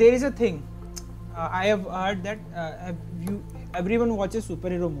okay, there is a thing. I have heard that everyone watches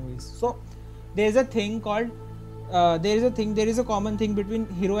superhero movies. So there is a thing called there is a common thing between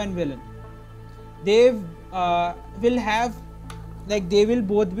hero and villain. They will have, like, they will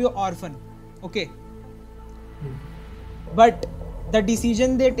both be orphan. Okay. But the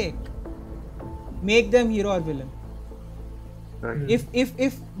decision they take make them hero or villain. Right. If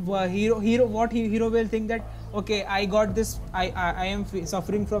hero will think that okay, I got this, I am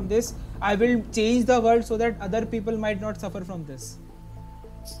suffering from this, I will change the world so that other people might not suffer from this.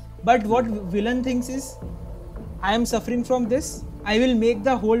 But what villain thinks is, I am suffering from this, I will make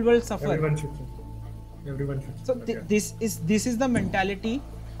the whole world suffer. Everyone should. So this is the mentality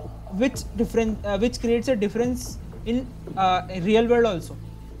which creates a difference in real world also.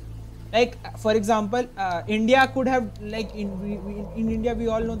 Like for example, India could have, like in India we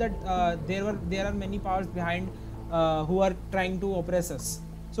all know that there are many powers behind who are trying to oppress us.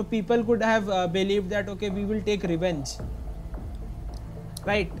 So people could have believed that okay, we will take revenge,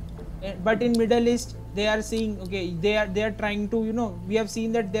 right? But in Middle East they are seeing okay, they are trying to, we have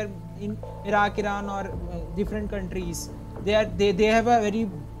seen that they're in Iraq, Iran or different countries, they have a very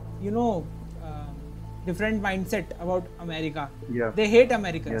different mindset about America. Yeah. They hate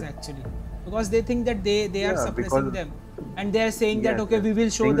Americans actually, because they think that they are suppressing them, and they are saying that okay, we will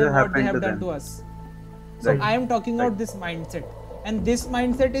show things them what they have to done them. to us. So I am talking about this mindset, and this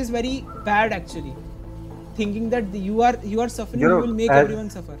mindset is very bad actually. Thinking that you are suffering, you will make everyone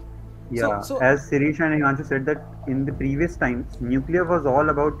suffer. Yeah, so as Shreesh and Himansu said that in the previous times, nuclear was all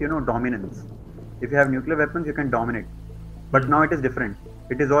about dominance. If you have nuclear weapons, you can dominate. But now it is different.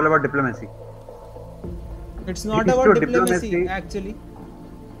 It is all about diplomacy. It's not about diplomacy actually.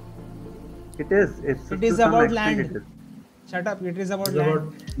 It is. It is about land. Shut up. It is about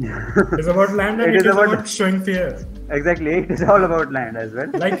land. It is about land, and it is about showing fear. Exactly. It is all about land as well.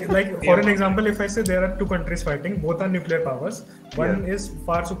 Like for an example, if I say there are two countries fighting, both are nuclear powers. One is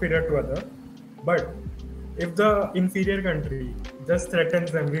far superior to other. But if the inferior country just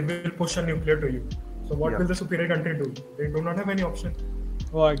threatens them, we will push a nuclear to you. So what will the superior country do? They do not have any option.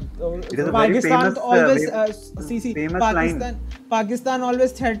 What? It is a Pakistan very always famous Pakistan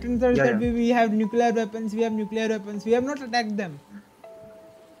always threatens us that we have nuclear weapons. We have not attacked them.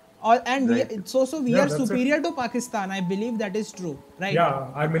 We are superior to Pakistan. I believe that is true, right? Yeah,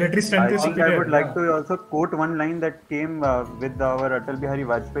 our military strength is superior. I would like to also quote one line that came with our Atal Bihari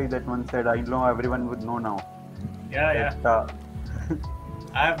Vajpayee, that one said, "I know everyone would know now." Yeah.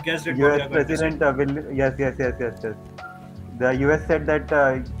 I have guessed it. US President yes. The US said that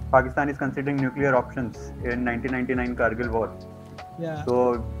Pakistan is considering nuclear options in 1999 Kargil war. Yeah.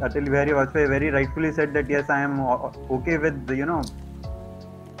 So Atal Bihari Vajpayee very rightfully said that yes, I am okay with with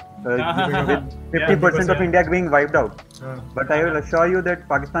 50% of India being wiped out. But I will assure you that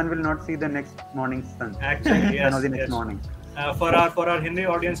Pakistan will not see the next morning's sun. Actually, yes. The next morning. For our Hindi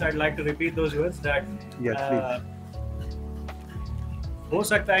audience, I'd like to repeat those words that. Yes, please. हो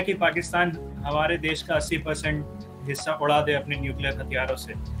सकता है कि पाकिस्तान हमारे देश का 80% हिस्सा उड़ा दे अपने न्यूक्लियर हथियारों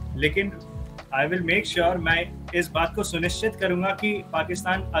से, लेकिन I will make sure मैं इस बात को सुनिश्चित करूंगा कि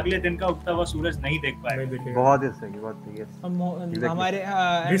पाकिस्तान अगले दिन का उगता हुआ सूरज नहीं देख पाए. नहीं देखेगा. बहुत ही सही, बहुत सही. Yes. हमारे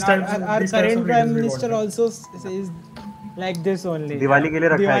These types of our videos current we prime want minister them. also says like this only. Diwali के लिए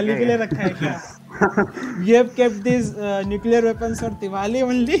रखा है दिवाली क्या के लिए ये? रखा है क्या? We have kept these nuclear weapons for Diwali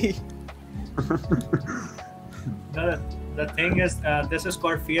only. The thing is, this is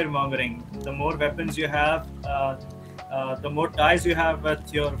called fear mongering. The more weapons you have, the more ties you have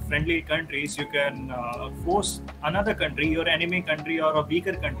with your friendly countries, you can force another country, your enemy country or a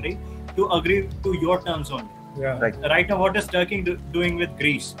weaker country, to agree to your terms only. Yeah. Right now, what is Turkey doing with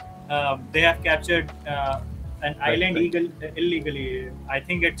Greece? They have captured an island illegally. I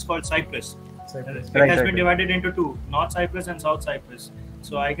think it's called Cyprus. It has been divided into two, North Cyprus and South Cyprus.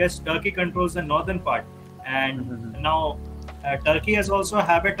 So I guess Turkey controls the northern part. And now Turkey has also a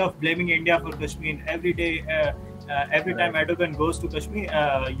habit of blaming India for Kashmir. Every day, every time Erdogan goes to Kashmir,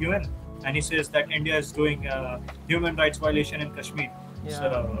 UN, and he says that India is doing human rights violation in Kashmir.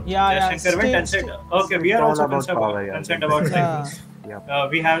 So Jaishankar went and said, okay, we are also concerned about Cyprus.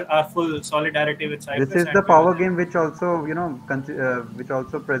 We have our full solidarity with Cyprus. This is the power game which also, which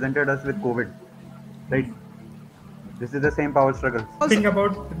also presented us with COVID, right? This is the same power struggle. The thing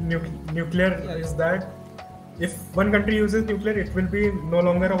about nuclear is that if one country uses nuclear, it will be no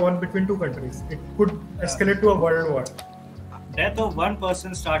longer a war between two countries. It could escalate to a world war. Death of one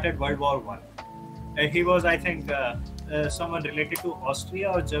person started World War One. He was, I think, someone related to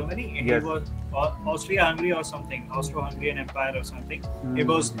Austria or Germany. Yes. He was Austria-Hungary or something, Austro-Hungarian Empire or something. He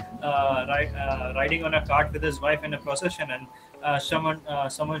was riding on a cart with his wife in a procession, and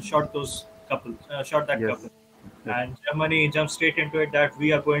someone shot those couple, shot that couple. And Germany jumped straight into it that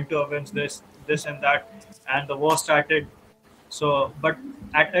we are going to avenge this and that, and the war started. So, but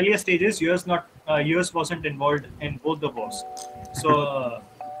at earlier stages, US wasn't involved in both the wars. So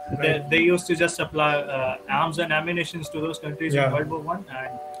they used to just supply arms and ammunition to those countries in World War One,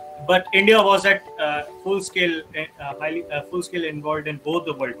 but India was at full scale involved in both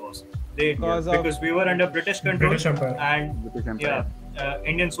the world wars. Because we were under British control, British Empire. And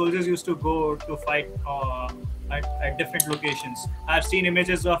Indian soldiers used to go to fight at different locations. I've seen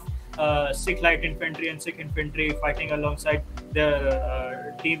images of Sikh light infantry and Sikh infantry fighting alongside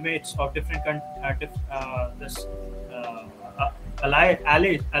their teammates of different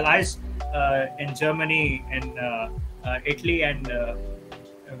allies in Germany, in Italy, and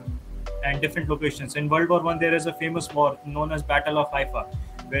different locations. In World War One, there is a famous war known as Battle of Haifa,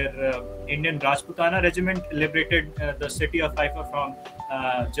 where Indian Rajputana regiment liberated the city of Haifa from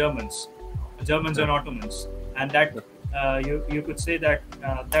Germans and Ottomans, and that you could say that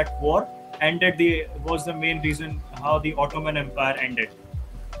that war was the main reason how the Ottoman Empire ended.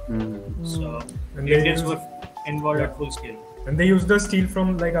 So Indians were involved at full scale. And they used the steel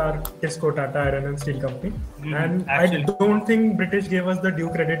from like our Tisco, Tata Iron and Steel Company. And actually, I don't think British gave us the due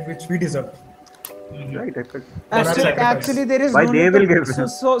credit which we deserve. Right. Actually, there is Why no they need will to, give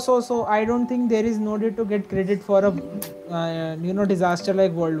so I don't think there is no need to get credit for a disaster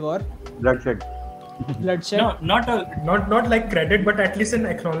like World War. Bloodshed. No, Not like credit, but at least an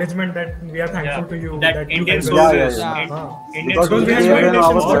acknowledgement that we are thankful to you. That Indian you soldiers. Because soldiers we have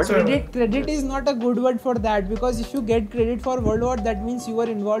our credit is not a good word for that, because if you get credit for World War, that means you were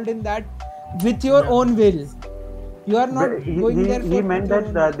involved in that with your own will. You are not going there for... He meant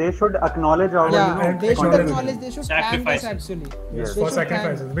that they should acknowledge our... they should acknowledge, they should thank us actually. Yes, for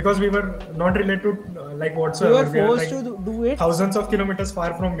sacrifices. Because we were not related to like whatsoever. We were forced to do it. Thousands of kilometers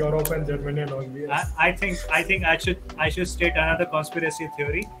far from Europe and Germany and all. Yes. I think I should state another conspiracy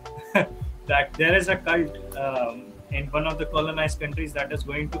theory that there is a cult in one of the colonized countries that is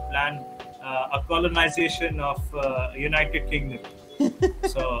going to plan a colonization of United Kingdom.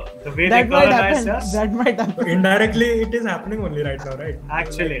 So the way they colonize us, that might happen. Indirectly, it is happening only right now, right?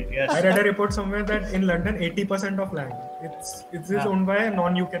 Actually, yes. I read a report somewhere that in London, 80% of land it is owned by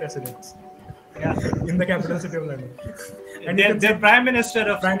non-UK residents. Yeah. In the capital city of London. And their prime minister is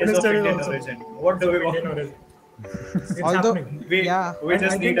of Indian origin. What do we want? It's happening. We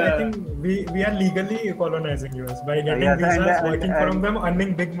just need I think we are legally colonizing US by getting visas, working from them,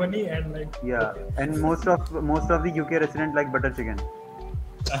 earning big money, and like and most of the UK residents like butter chicken.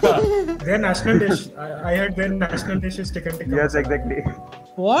 Their national dish, I heard their national dish is chicken tikka. Yes, exactly.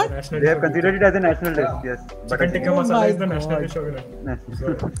 What? They have considered it as a national dish. Yes, chicken tikka masala is the national dish of Iran.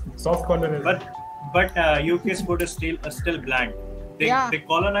 So, soft colonialism. But UK's food is still bland. They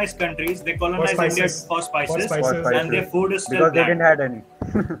colonize countries. They colonize India for spices, and their food is still because they didn't have any.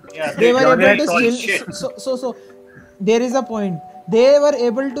 They were able to steal. So there is a point. They were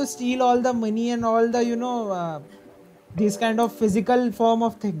able to steal all the money and all the these kind of physical form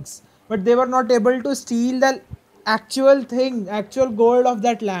of things. but they were not able to steal the actual gold of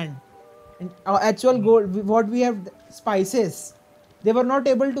that land. And actual gold, what we have, spices. They were not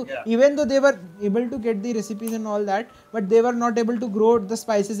able to, even though they were able to get the recipes and all that, but they were not able to grow the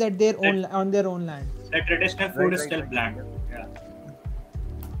spices at their own on their own land. The traditional food is still bland. Yeah.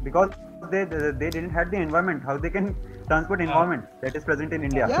 Because they didn't have the environment. How they can transport environment that is present in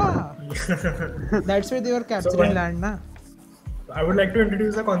India? Yeah, that's why they were capturing land, na. I would like to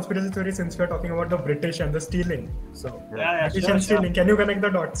introduce a conspiracy theory since we are talking about the British and the stealing. So, British and stealing. Can you connect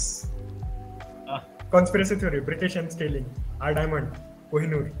the dots? Conspiracy theory: British and stealing. Our diamond,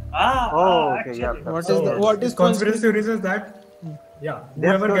 Kohinoor. Okay, yeah. What is conspiracy theories is that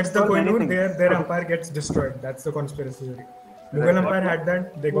whoever gets the Kohinoor, their empire gets destroyed. That's the conspiracy theory. Mughal Empire had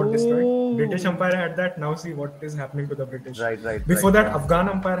that, they got destroyed. British Empire had that. Now see what is happening to the British. Right. Before that, Afghan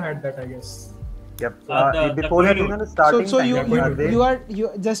Empire had that, I guess. Yep. Before that, the starting so time. you are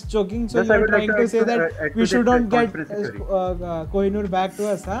just joking. So Just you I are would like trying to to say that add we to should that not get conspiracy theory. Kohinoor back to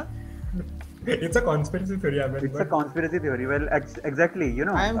us, huh? It's a conspiracy theory, I mean. It's a conspiracy theory. Well, exactly. You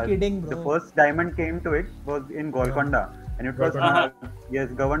know, I am kidding, bro. the first diamond came to it was in Golconda, and it was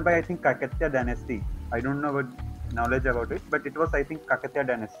governed by, I think, Kakatiya dynasty. I don't know what knowledge about it, but it was, I think, Kakatiya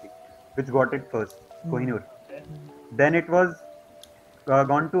dynasty which got it first, Kohinoor. Then it was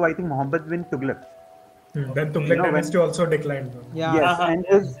gone to, I think, Muhammad bin Tughlaq. Then Tughlaq dynasty also declined. Yeah. Yes, and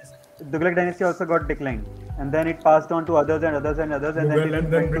his Tughlaq dynasty also got declined, and then it passed on to others and others and others, and Mughal then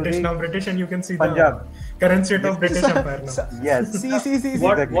and then British, now British, and you can see Punjab. the current state of British Empire now. Yes. See.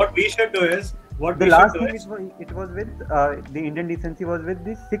 What we should do is The last thing it was with the Indian decency was with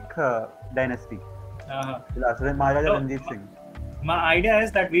the Sikh dynasty. The last one, Maharaja Ranjit Singh. My idea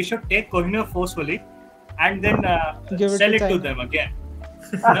is that we should take Kohinoor forcefully and then sell it to them again.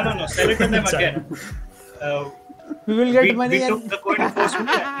 No, sell it to them again. We will get money. We took the Kohinoor forcefully.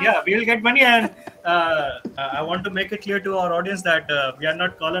 Yeah, we will get money, and I want to make it clear to our audience that we are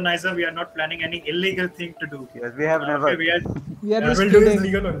not colonizer. We are not planning any illegal thing to do. Yes, we have never. Okay, we are just We'll do this kidding.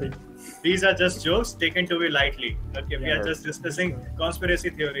 legal only. These are just jokes taken to be lightly. Okay, we are just discussing conspiracy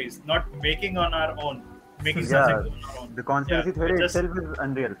theories, not making on our own. Making something on our own. The conspiracy theory itself is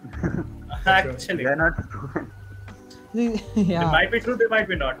unreal. Actually, They are not proven. they Yeah, might be true, they might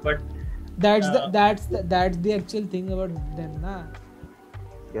be not, but that's the actual thing about them, na.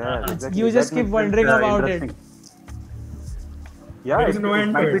 Yeah, exactly. You just That keep makes wondering about it. interesting. Yeah, There is no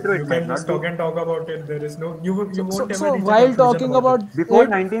end might to be it. true. You It might can just not talk be. and talk about it. There is no. You won't ever So reach a while conclusion talking about Before it,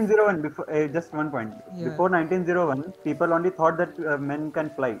 1901, just one point. Yeah. Before 1901, people only thought that men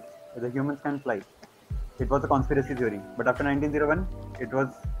can fly, the humans can fly. It was a conspiracy theory. But after 1901, it was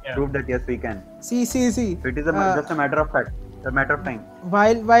proved that yes, we can. see. So it is just a matter of fact, a matter of time.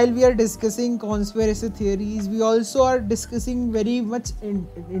 While we are discussing conspiracy theories, we also are discussing very much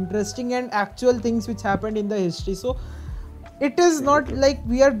interesting and actual things which happened in the history. So it is not like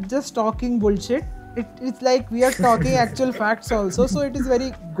we are just talking bullshit. It's like we are talking actual facts also. So it is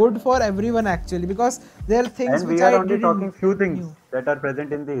very good for everyone actually, because there are things And which we are I only didn't talking few things knew. that are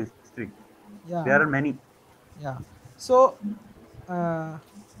present in the history. Yeah. There are many. Yeah. So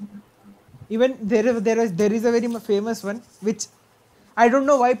even there is a very famous one which I don't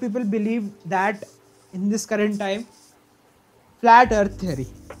know why people believe that in this current time, flat Earth theory.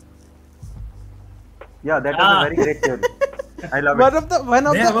 Yeah, that was a very great theory. I love One it. of the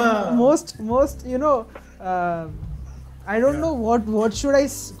Never. most I don't know what should I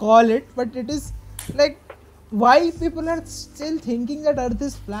call it, but it is like why people are still thinking that Earth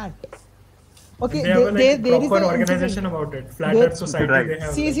is flat. Okay, They have a there is proper an organization incident. about it. Flat They- Earth Society. Right. They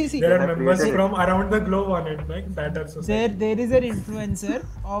have, See. There They are have members created it. from around the globe on it, like Flat Earth Society. There is an influencer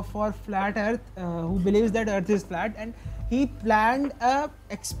for flat Earth who believes that Earth is flat, and he planned a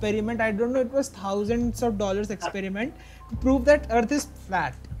experiment. I don't know, it was thousands of dollars experiment to prove that Earth is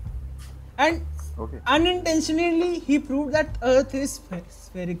flat, and Okay. unintentionally he proved that Earth is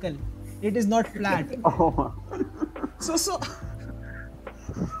spherical. It is not flat. Oh. So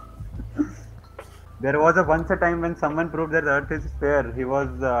There was once a time when someone proved that the Earth is sphere. He was,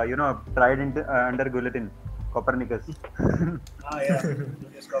 tried under guillotine, Copernicus.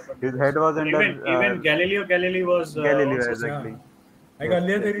 His head was under. even Galileo Galilei was Galileo, also exactly. Like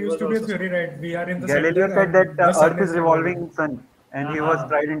earlier, there He used to was be a also- theory, right? We are in the Galileo center said that and the sun Earth is revolving sun, and he was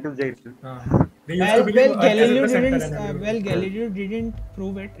tried into jail. They used to believe Earth is in the center and everything. Galileo didn't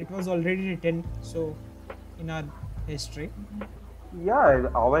prove it. It was already written so in our history. Yeah,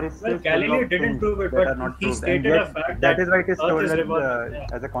 our history Well, is full Galileo of didn't things prove it, that but are not he proved. stated And a yet, fact that that is why it is Earth told is as, revolving.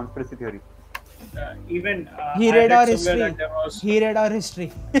 as a conspiracy theory. Even He I read read our somewhere history. that there was He read our history.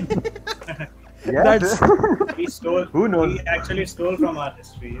 Yes. He stole. Who knows? He actually stole from our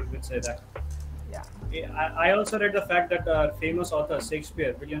history. You could say that. Yeah. I also read the fact that famous author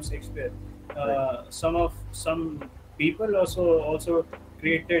Shakespeare, William Shakespeare, some people also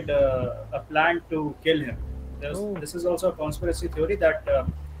created a plan to kill him. Oh. This is also a conspiracy theory that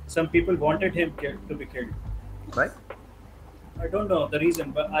some people wanted him to be killed. Right? I don't know the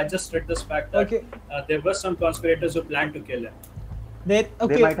reason, but I just read this fact that Okay. there were some conspirators who planned to kill him.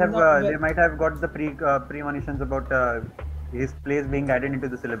 Okay. They might have no, they might have got the premonitions about his place being added into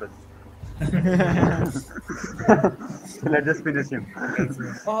the syllabus. Let's just finish him.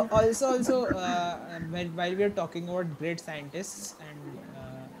 also while we are talking about great scientists, and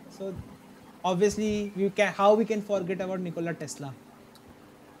so obviously how we can forget about Nikola Tesla.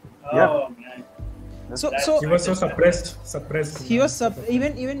 Oh man. So He was so suppressed. he was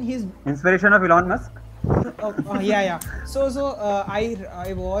even his Inspiration of Elon Musk. yeah. So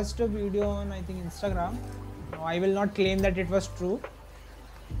I watched a video on, I think, Instagram. No, I will not claim that it was true.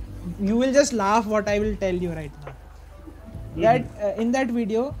 You will just laugh what I will tell you right now. That in that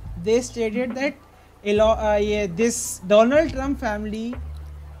video they stated that this Donald Trump family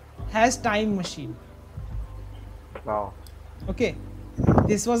has time machine. Wow. Okay,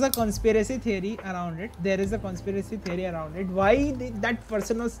 this was a conspiracy theory around it. There is a conspiracy theory around it. Why that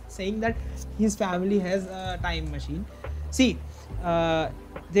person was saying that his family has a time machine? See,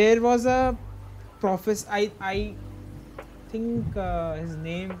 there was a professor. I think his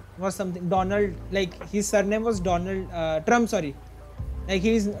name was something Donald. Like his surname was Donald Trump. Sorry, like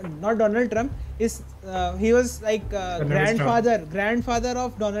he is not Donald Trump. He was like grandfather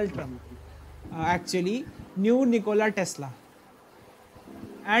of Donald Trump. Actually, knew Nikola Tesla.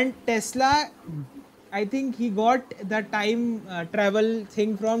 And Tesla, I think he got the time travel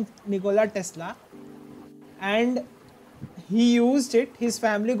thing from Nikola Tesla, and he used it. His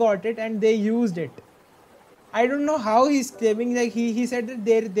family got it, and they used it. I don't know how he's claiming. Like he said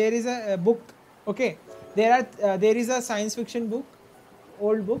that there is a book. Okay, there is a science fiction book,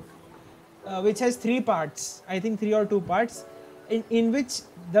 old book, which has 3 parts. I think 3 or 2 parts, in which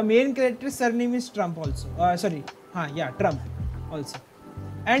the main character's surname is Trump also. Trump also.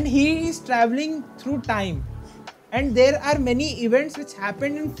 And he is traveling through time, and there are many events which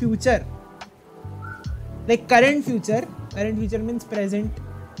happened in future, like current future means present,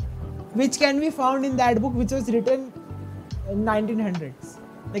 which can be found in that book, which was written in 1900s,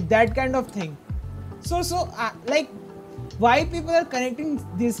 like that kind of thing. So like, why people are connecting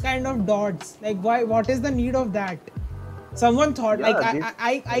this kind of dots? Like, why? What is the need of that? Someone thought, Yeah, like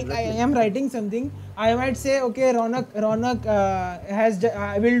I am writing something. I might say, okay, Raunak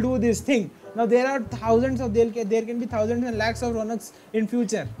will do this thing. Now there are thousands of there can be thousands and lakhs of Raunaks in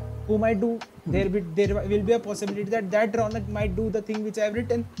future who might do. There will be a possibility that Raunak might do the thing which I have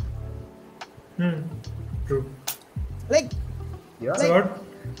written. True. Like, Yeah.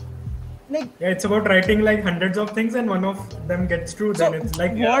 It's about writing like hundreds of things, and one of them gets true. So then it's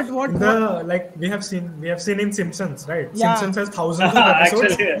like what we have seen in Simpsons, right? Yeah. Simpsons has thousands of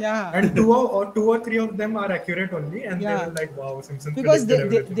episodes, Actually, yeah. and two or three of them are accurate only, and Yeah. they were like, wow, Simpsons Because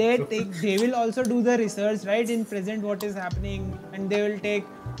predicted everything. they will also do the research, right, in present what is happening, and they will take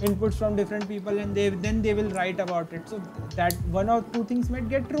inputs from different people, and they will write about it. So that 1 or 2 things might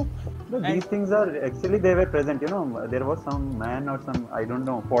get true. But And- these things are actually, they were present. There was some man or some, I don't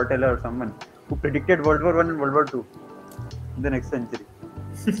know, foreteller or someone who predicted World War I and World War II in the next century.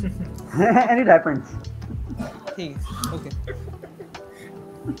 And it happens. Okay.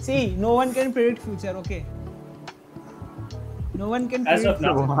 See, no one can predict future. Okay. No one can As predict. of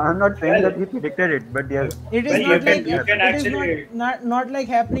now. So I'm not saying Well- that he predicted it, but yes. It is Well, not like you can it actually- is not like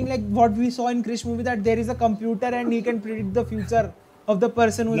happening like what we saw in Krish movie, that there is a computer and he can predict the future of the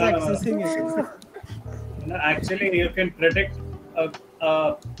person who is No. accessing it. No, actually, you can predict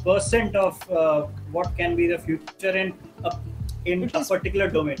a percent of what can be the future in It a is particular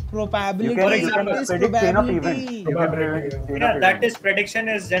domain. Probability. For It example, is predict chain of probability. events. You can predict chain Yeah, of that events. is prediction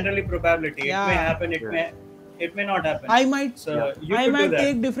is generally probability. Yeah. It may happen. Yeah. It may not happen. I might So you I could might do that.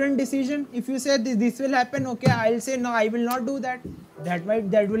 take different decision. If you say this will happen, okay, I'll say no, I will not do that.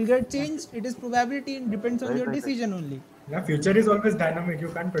 That will get changed. It is probability. It depends on your Right. decision only. Yeah, future is always dynamic. You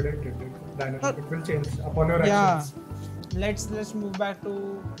can't predict it. It's dynamic. It will change upon your Yeah. actions. Let's move back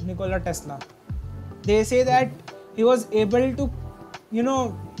to Nikola Tesla. They say that he was able to,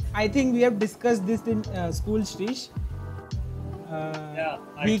 I think we have discussed this in school, Shreesh. Yeah,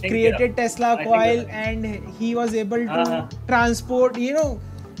 I He think, created yeah. Tesla I think coil, you're right. and he was able to Uh-huh. transport,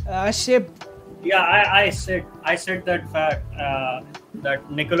 a ship. Yeah, I said that fact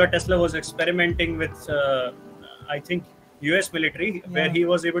that Nikola Tesla was experimenting with. I think US military, where Yeah. he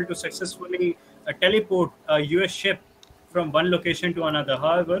was able to successfully teleport a US ship from one location to another.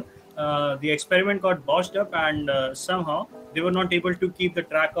 However, the experiment got botched up, and somehow they were not able to keep the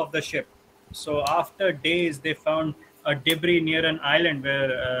track of the ship. So after days, they found a debris near an island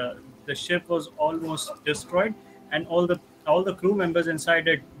where the ship was almost destroyed, and all the crew members inside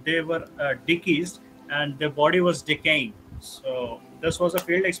it, they were deceased, and their body was decaying. So this was a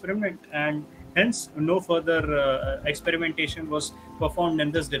failed experiment, and hence no further experimentation was performed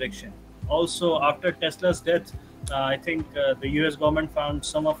in this direction. Also, after Tesla's death, I think the US government found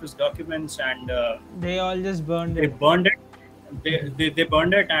some of his documents, and They all just burned they it. burned it. They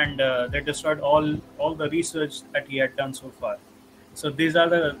burned it, and they destroyed all the research that he had done so far. So these are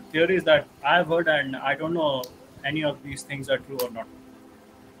the theories that I've heard, and I don't know any of these things are true or not.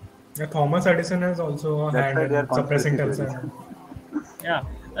 Yeah, Thomas Edison has also a That's hand why they are in suppressing conspiracy Tesla. theories. Yeah,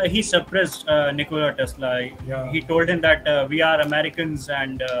 he suppressed Nikola Tesla. Yeah. He told him that we are Americans,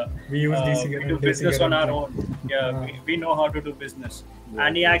 and We use we do business on our own. Yeah, Yeah. we know how to do business.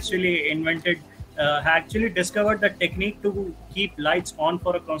 And he actually discovered the technique to keep lights on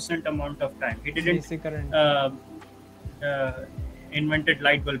for a constant amount of time. He didn't DC current. uh, invented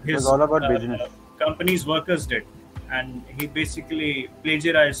light bulb. It was all about business. Company's workers did, and he basically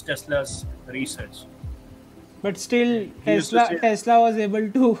plagiarized Tesla's research. But still, He used to say- Tesla was able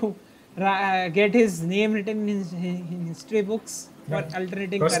to get his name written in history books for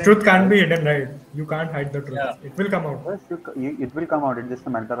alternating Because current. truth can't be hidden, right? You can't hide the truth. Yeah. It will come out. Yes, it will come out. It's just a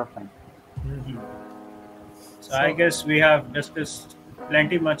matter of time. So I guess we have discussed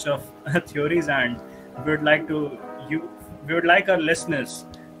plenty much of theories, and we would like we would like our listeners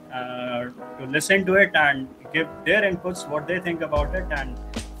to listen to it and give their inputs, what they think about it, and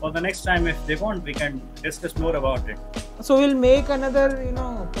for the next time, if they want, we can discuss more about it. So we'll make another,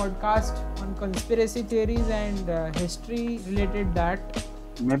 podcast on conspiracy theories and history related that.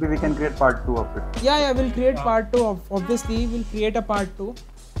 Maybe we can create part 2 of it. Yeah, we'll create part 2 of, obviously we'll create a part 2.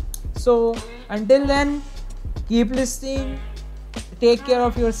 So until then, keep listening, take care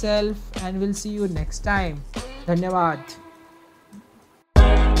of yourself, and we'll see you next time. Dhanyavad.